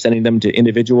wants one. We're sending them to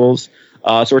individuals.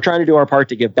 So we're trying to do our part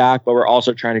to give back, but we're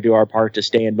also trying to do our part to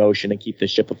stay in motion and keep the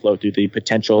ship afloat through the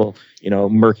potential,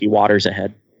 murky waters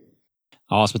ahead.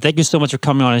 Awesome. Thank you so much for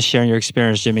coming on and sharing your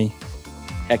experience, Jimmy.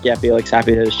 Heck yeah, Felix.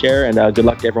 Happy to share, and good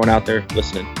luck to everyone out there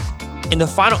listening. In the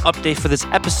final update for this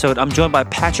episode, I'm joined by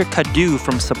Patrick Cadieux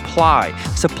from Supply.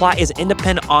 Supply is an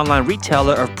independent online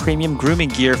retailer of premium grooming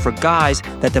gear for guys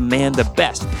that demand the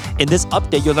best. In this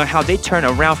update, you'll learn how they turn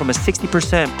around from a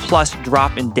 60% plus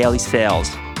drop in daily sales.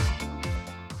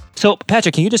 So,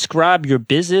 Patrick, can you describe your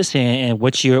business and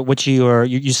what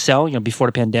you sell? Before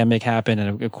the pandemic happened,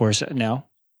 and of course now.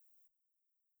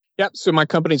 Yep. So my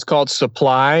company's called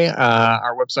Supply.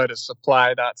 Our website is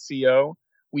supply.co.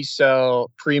 We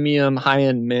sell premium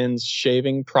high-end men's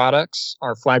shaving products.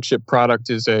 Our flagship product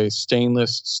is a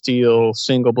stainless steel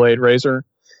single blade razor.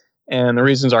 And the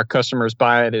reasons our customers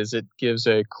buy it is it gives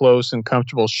a close and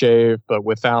comfortable shave, but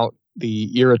without the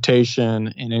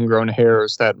irritation and ingrown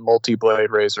hairs that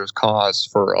multi-blade razors cause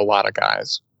for a lot of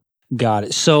guys. Got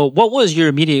it. So what was your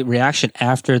immediate reaction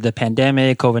after the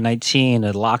pandemic, COVID-19,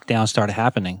 the lockdown started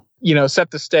happening? Set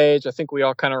the stage. I think we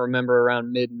all kind of remember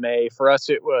around mid-May. For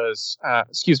us, it was,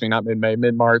 not mid-May,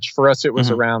 mid-March. For us, it was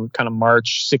around kind of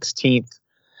March 16th.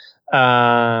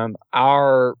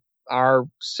 Our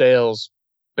sales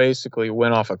basically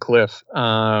went off a cliff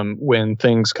when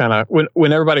things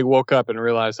when everybody woke up and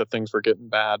realized that things were getting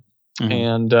bad.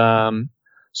 And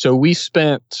So we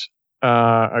spent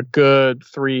a good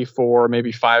 3, 4,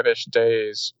 maybe 5-ish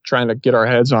days trying to get our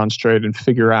heads on straight and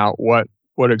figure out what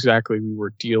exactly we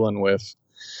were dealing with.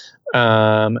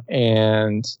 And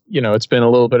it's been a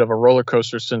little bit of a roller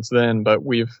coaster since then, but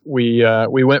we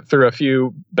went through a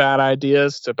few bad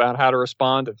ideas about how to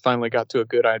respond and finally got to a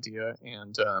good idea,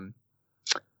 and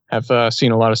have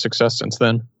seen a lot of success since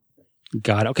then.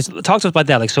 Got it. Okay, so talk to us about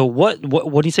that. Like, so what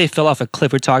do you say fell off a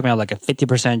cliff? We're talking about like a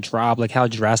 50% drop. Like, how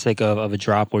drastic of a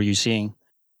drop were you seeing?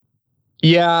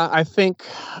 Yeah, I think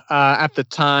at the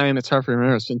time, it's hard to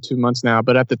remember, it's been 2 months now,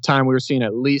 but at the time we were seeing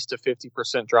at least a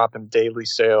 50% drop in daily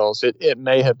sales. It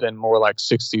may have been more like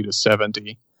 60 to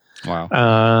 70.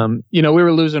 Wow. We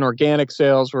were losing organic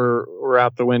sales, were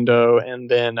out the window, and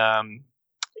then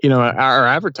our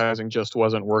advertising just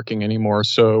wasn't working anymore.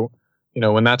 So,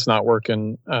 when that's not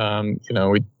working,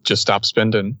 we just stopped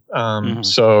spending.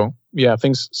 So yeah,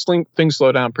 things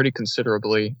slowed down pretty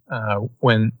considerably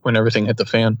when everything hit the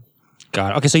fan.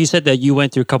 Got it. Okay, so you said that you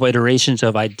went through a couple iterations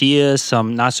of ideas,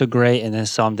 some not so great, and then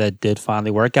some that did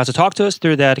finally work out. So talk to us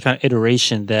through that kind of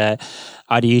iteration, that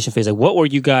ideation phase. Like, what were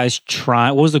you guys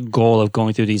trying? What was the goal of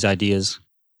going through these ideas?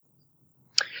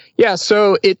 Yeah,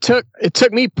 so it took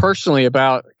me personally it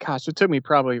took me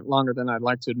probably longer than I'd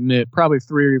like to admit, probably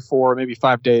 3 or 4, maybe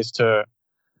 5 days to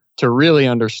really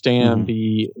understand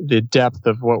the depth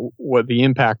of what the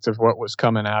impact of what was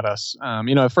coming at us.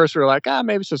 At first we were like,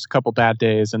 maybe it's just a couple bad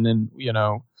days, and then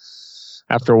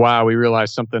after a while we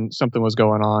realized something was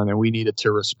going on and we needed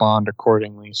to respond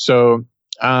accordingly. So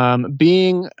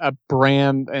being a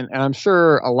brand, and I'm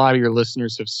sure a lot of your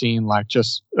listeners have seen, like,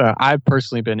 just I've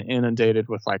personally been inundated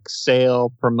with like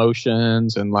sale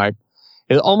promotions and like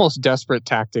almost desperate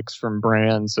tactics from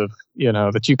brands of,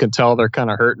 that you can tell they're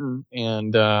kind of hurting,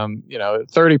 and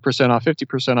 30% off,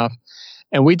 50% off.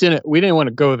 And we didn't want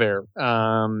to go there.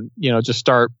 Just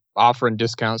start offering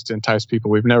discounts to entice people.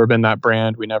 We've never been that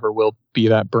brand. We never will be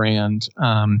that brand.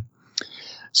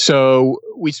 So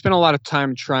we spent a lot of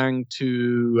time trying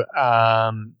to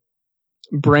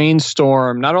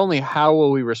brainstorm not only how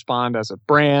will we respond as a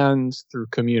brand through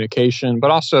communication,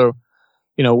 but also,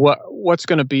 what's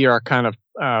going to be our kind of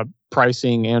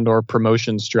pricing and or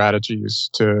promotion strategies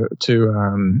to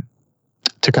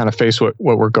kind of face what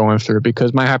we're going through.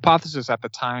 Because my hypothesis at the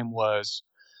time was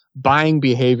buying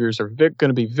behaviors are going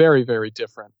to be very, very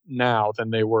different now than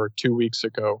they were 2 weeks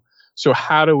ago. So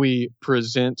how do we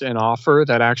present an offer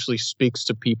that actually speaks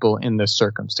to people in this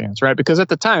circumstance, right? Because at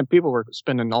the time, people were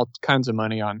spending all kinds of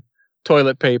money on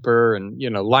toilet paper and,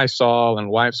 Lysol and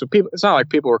wipes. So it's not like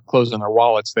people were closing their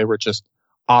wallets. They were just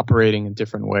operating in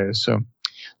different ways. So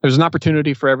there's an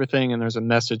opportunity for everything, and there's a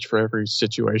message for every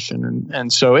situation.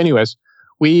 And so anyways,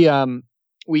 we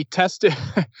tested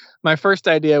my first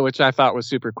idea, which I thought was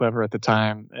super clever at the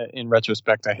time. In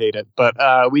retrospect, I hate it. But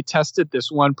we tested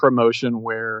this one promotion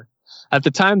where at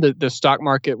the time the stock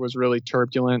market was really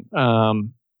turbulent.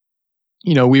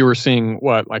 We were seeing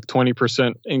like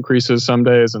 20% increases some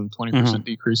days and 20%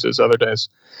 decreases other days.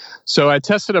 So I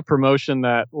tested a promotion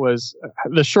that was,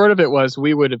 the short of it was,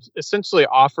 we would essentially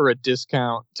offer a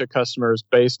discount to customers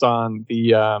based on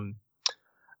the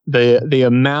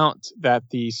amount that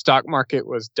the stock market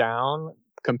was down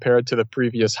compared to the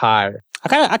previous high.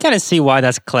 I kind of see why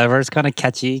that's clever. It's kind of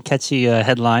catchy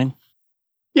headline.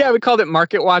 Yeah, we called it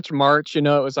Market Watch March. It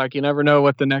was like you never know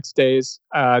what the next day's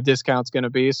discount's going to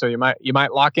be, so you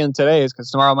might lock in today's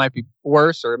because tomorrow might be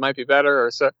worse or it might be better.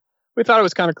 Or so we thought it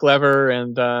was kind of clever,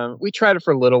 and we tried it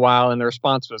for a little while, and the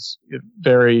response was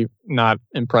very not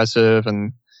impressive.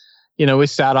 And we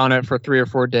sat on it for 3 or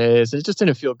 4 days. It just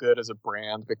didn't feel good as a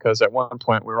brand because at one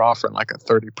point we were offering like a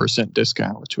 30%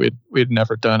 discount, which we'd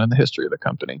never done in the history of the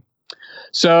company.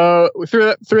 So we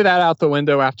threw that out the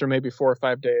window after maybe 4 or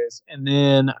 5 days, and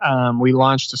then we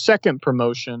launched a second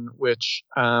promotion, which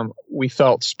we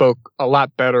felt spoke a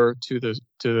lot better to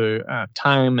the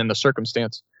time and the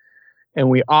circumstance. And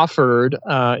we offered,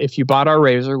 if you bought our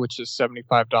razor, which is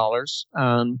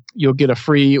 $75, you'll get a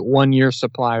free 1-year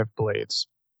supply of blades.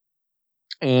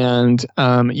 And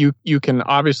you can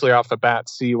obviously off the bat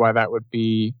see why that would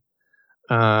be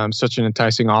such an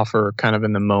enticing offer kind of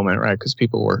in the moment, right? Because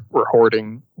people were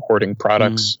hoarding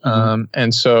products.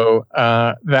 And so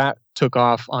that took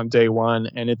off on day one,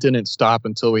 and it didn't stop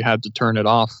until we had to turn it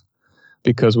off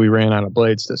because we ran out of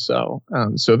blades to sell.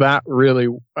 So that really,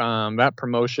 that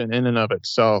promotion in and of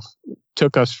itself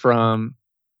took us from,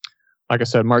 like I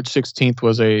said, March 16th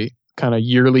was a kind of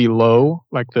yearly low.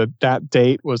 Like that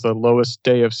date was the lowest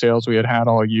day of sales we had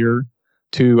all year,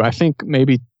 to I think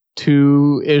maybe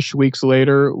 2-ish weeks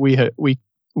later, we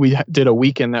did a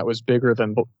weekend that was bigger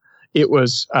than it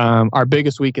was our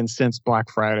biggest weekend since Black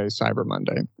Friday, Cyber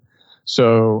Monday.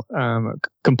 So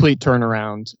complete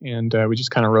turnaround, and we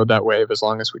just kind of rode that wave as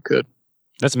long as we could.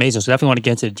 That's amazing. So definitely want to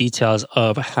get into the details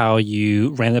of how you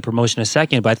ran the promotion in a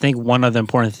second. But I think one of the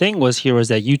important thing was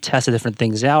that you tested different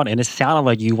things out, and it sounded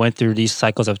like you went through these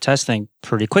cycles of testing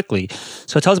pretty quickly.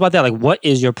 So tell us about that. Like, what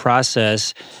is your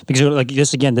process? Because like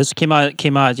this came out,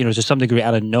 to some degree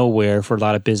out of nowhere for a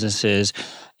lot of businesses.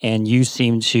 And you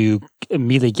seem to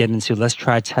immediately get into, let's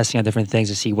try testing out different things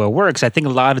to see what works. I think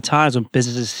a lot of times when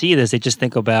businesses see this, they just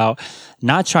think about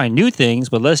not trying new things,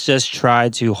 but let's just try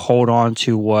to hold on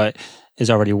to what is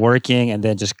already working and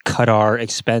then just cut our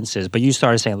expenses. But you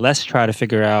started saying, let's try to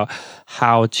figure out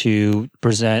how to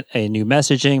present a new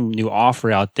messaging, new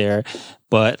offer out there.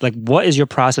 But like, what is your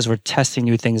process for testing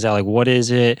new things out? Like, what is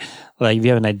it? Like, if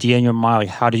you have an idea in your mind, like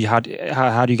how do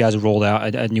you guys roll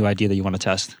out a new idea that you want to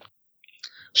test?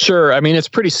 Sure. I mean, it's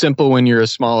pretty simple when you're as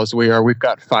small as we are. We've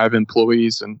got 5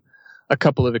 employees and a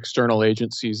couple of external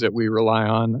agencies that we rely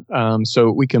on. So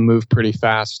we can move pretty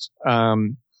fast.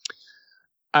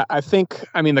 I think,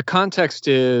 the context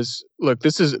is, look,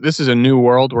 this is a new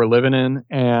world we're living in,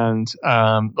 and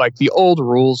like the old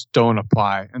rules don't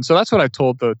apply. And so that's what I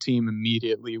told the team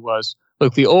immediately was,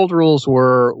 look, the old rules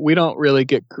were, we don't really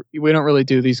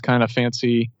do these kind of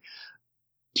fancy,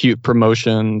 cute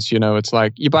promotions. It's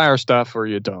like you buy our stuff or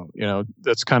you don't.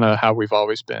 That's kind of how we've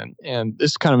always been. And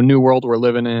this is kind of a new world we're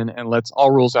living in, and let's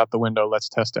all rules out the window. Let's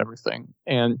test everything.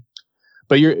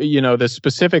 But the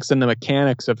specifics and the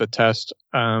mechanics of the test,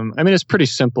 it's pretty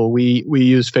simple. We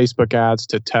use Facebook ads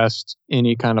to test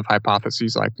any kind of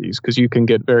hypotheses like these, because you can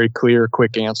get very clear,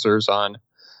 quick answers on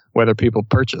whether people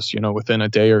purchase. Within a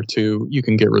day or two, you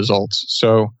can get results.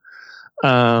 So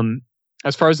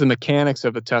as far as the mechanics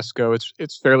of the test go,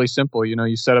 it's fairly simple.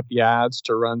 You set up the ads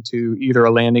to run to either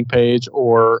a landing page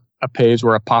or a page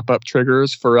where a pop-up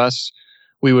triggers. For us,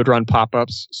 we would run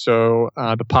pop-ups. So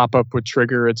the pop-up would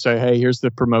trigger. It'd say, hey, here's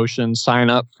the promotion. Sign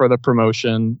up for the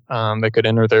promotion. They could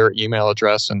enter their email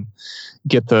address and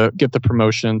get the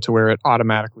promotion to where it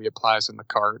automatically applies in the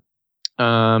cart.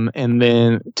 And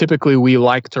then typically we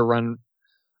like to run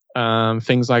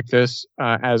things like this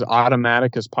as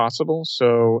automatic as possible.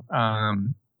 So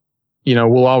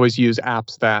we'll always use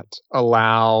apps that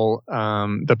allow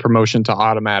the promotion to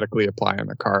automatically apply in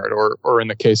the cart, or in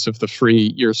the case of the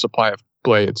free year supply of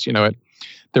blades,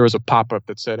 there was a pop-up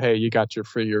that said, hey, you got your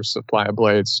free year supply of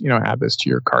blades, add this to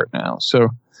your cart now. So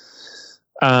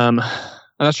I'm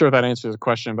not sure if that answers the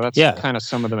question, but that's kind of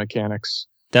some of the mechanics.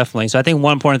 Definitely. So I think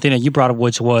one important thing that you brought up,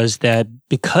 which was that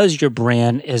because your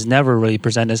brand has never really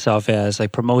presented itself as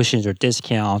like promotions or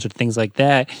discounts or things like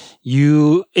that,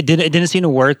 it didn't seem to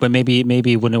work, but maybe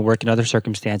it wouldn't work in other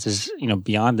circumstances,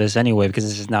 beyond this anyway, because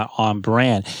this is not on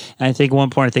brand. And I think one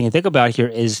important thing to think about here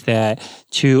is that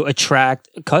to attract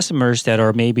customers that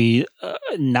are maybe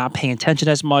not paying attention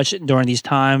as much during these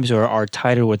times or are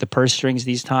tighter with the purse strings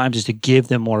these times is to give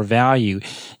them more value.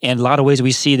 And a lot of ways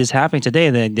we see this happening today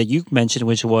that you mentioned,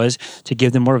 which was to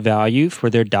give them more value for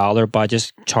their dollar by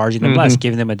just charging them less,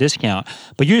 giving them a discount.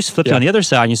 But you just flipped it on the other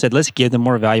side and you said, let's give them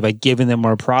more value by giving them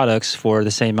more products for the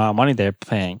same amount of money they're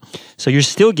paying. So you're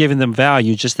still giving them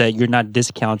value, just that you're not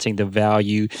discounting the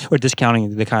value or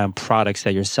discounting the kind of products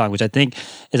that you're selling, which I think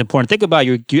is important. Think about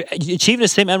you're achieving the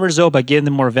same end result by giving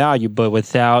them more value, but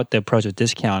without the approach of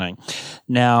discounting.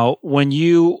 Now, when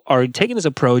you are taking this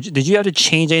approach, did you have to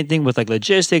change anything with like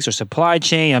logistics or supply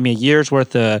chain? A year's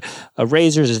worth of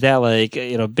razors, is that like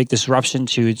a big disruption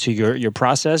to your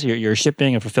process, your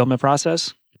shipping and fulfillment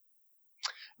process?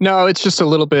 No, it's just a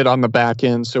little bit on the back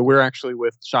end. So we're actually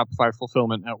with Shopify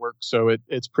Fulfillment Network, so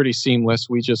it's pretty seamless.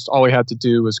 All we had to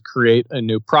do was create a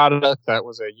new product that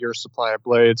was a year supply of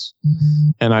blades,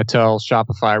 and I tell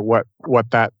Shopify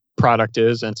what that product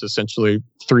is, and it's essentially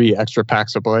 3 extra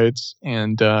packs of blades.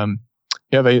 And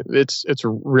it's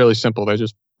really simple. They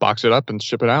just box it up and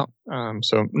ship it out.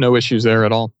 So no issues there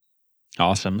at all.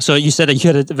 Awesome. So you said that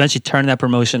you had to eventually turn that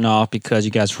promotion off because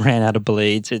you guys ran out of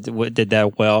blades. It did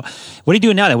that well. What are you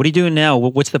doing now?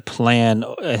 What's the plan,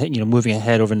 moving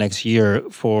ahead over next year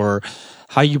for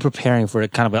how are you preparing for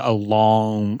kind of a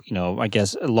long,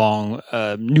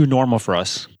 new normal for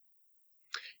us?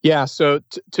 Yeah. So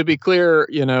to be clear,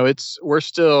 we're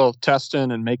still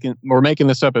testing and we're making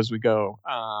this up as we go.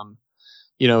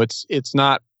 It's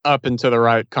not up and to the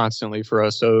right constantly for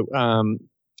us. So,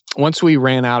 once we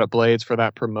ran out of blades for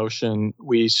that promotion,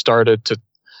 we started to,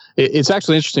 It's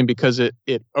actually interesting because it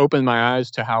opened my eyes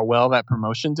to how well that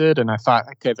promotion did. And I thought,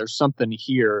 okay, there's something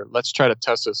here. Let's try to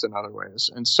test this in other ways.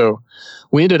 And so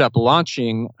we ended up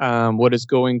launching what is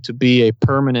going to be a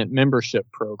permanent membership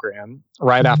program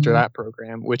right after that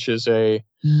program, which is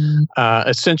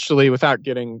essentially, without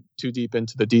getting too deep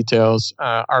into the details,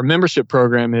 our membership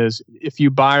program is if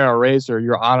you buy our razor,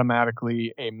 you're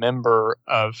automatically a member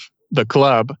of the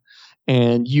club,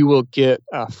 and you will get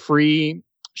free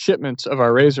shipments of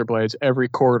our razor blades every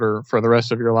quarter for the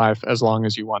rest of your life as long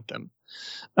as you want them.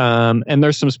 And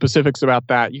there's some specifics about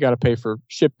that. You got to pay for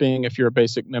shipping if you're a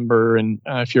basic member, and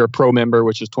if you're a pro member,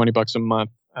 which is $20 a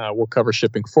month, we'll cover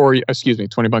shipping for you.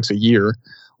 $20 a year,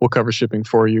 we'll cover shipping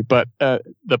for you. But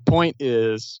the point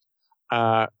is,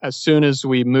 as soon as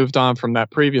we moved on from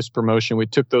that previous promotion, we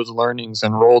took those learnings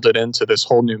and rolled it into this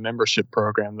whole new membership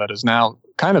program that is now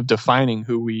kind of defining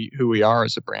who we are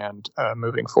as a brand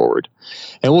moving forward.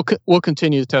 And we'll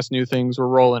continue to test new things. We're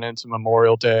rolling into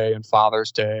Memorial Day and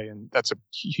Father's Day, and that's a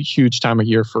huge time of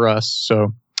year for us.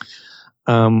 So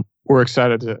we're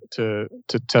excited to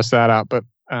test that out. But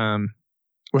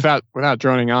without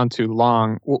droning on too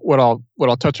long, what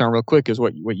I'll touch on real quick is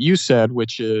what you said,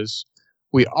 which is,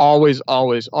 we always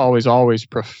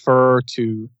prefer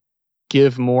to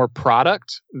give more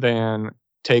product than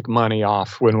take money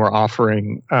off when we're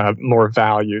offering more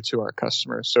value to our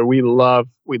customers. So we love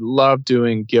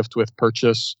doing gift with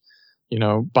purchase.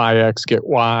 Buy X get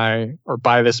Y, or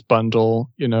buy this bundle.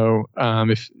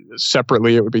 If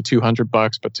separately it would be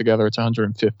 $200, but together it's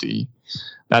 $150.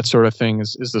 That sort of thing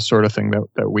is the sort of thing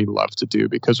that we love to do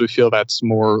because we feel that's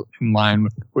more in line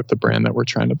with the brand that we're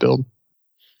trying to build.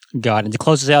 Got it. And to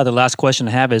close this out, the last question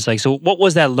I have is so what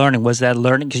was that learning? Was that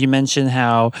learning, because you mentioned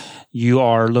how you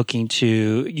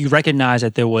recognize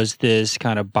that there was this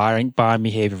kind of buying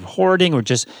behavior of hoarding, or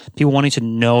just people wanting to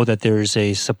know that there's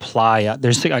a supply.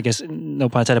 There's, I guess, no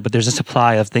pun intended, but there's a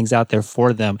supply of things out there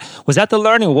for them. Was that the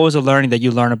learning? Or what was the learning that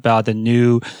you learned about the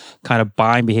new kind of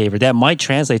buying behavior that might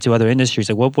translate to other industries?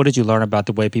 What did you learn about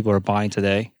the way people are buying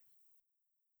today?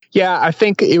 Yeah, I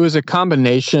think it was a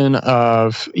combination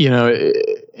of,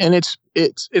 and it's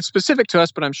specific to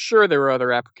us, but I'm sure there were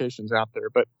other applications out there.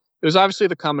 But it was obviously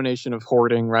the combination of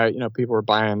hoarding, right? People were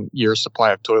buying year's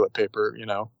supply of toilet paper.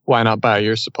 Why not buy a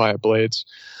year's supply of blades?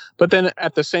 But then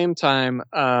at the same time,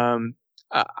 I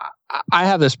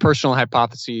have this personal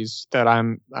hypothesis that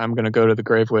I'm going to go to the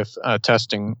grave with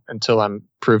testing until I'm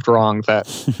proved wrong, that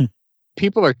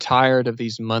people are tired of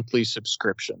these monthly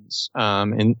subscriptions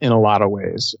in a lot of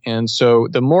ways. And so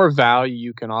the more value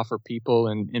you can offer people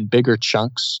in bigger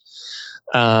chunks,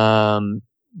 that's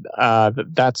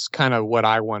kind of what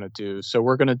I want to do. So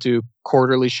we're going to do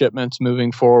quarterly shipments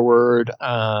moving forward.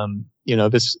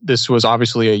 This was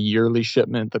obviously a yearly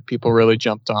shipment that people really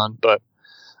jumped on, but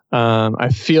I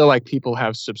feel like people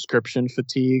have subscription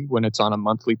fatigue when it's on a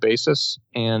monthly basis.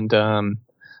 And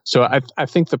so I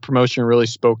think the promotion really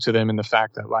spoke to them in the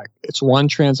fact that, like, it's one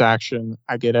transaction.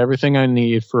 I get everything I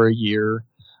need for a year.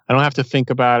 I don't have to think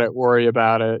about it, worry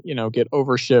about it, get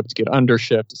overshipped, get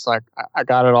undershipped. It's like I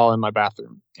got it all in my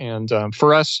bathroom. And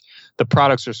for us, the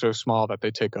products are so small that they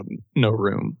take up no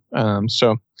room.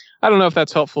 So I don't know if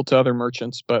that's helpful to other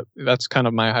merchants, but that's kind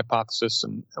of my hypothesis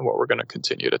and what we're going to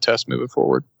continue to test moving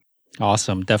forward.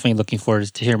 Awesome. Definitely looking forward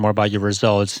to hear more about your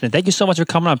results. And thank you so much for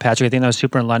coming on, Patrick. I think that was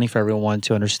super enlightening for everyone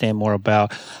to understand more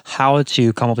about how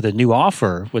to come up with a new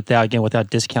offer without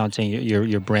discounting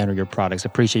your brand or your products. I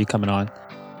appreciate you coming on.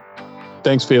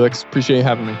 Thanks, Felix. Appreciate you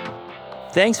having me.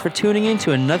 Thanks for tuning in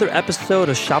to another episode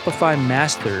of Shopify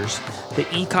Masters, the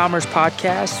e-commerce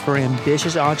podcast for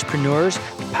ambitious entrepreneurs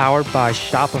powered by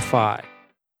Shopify.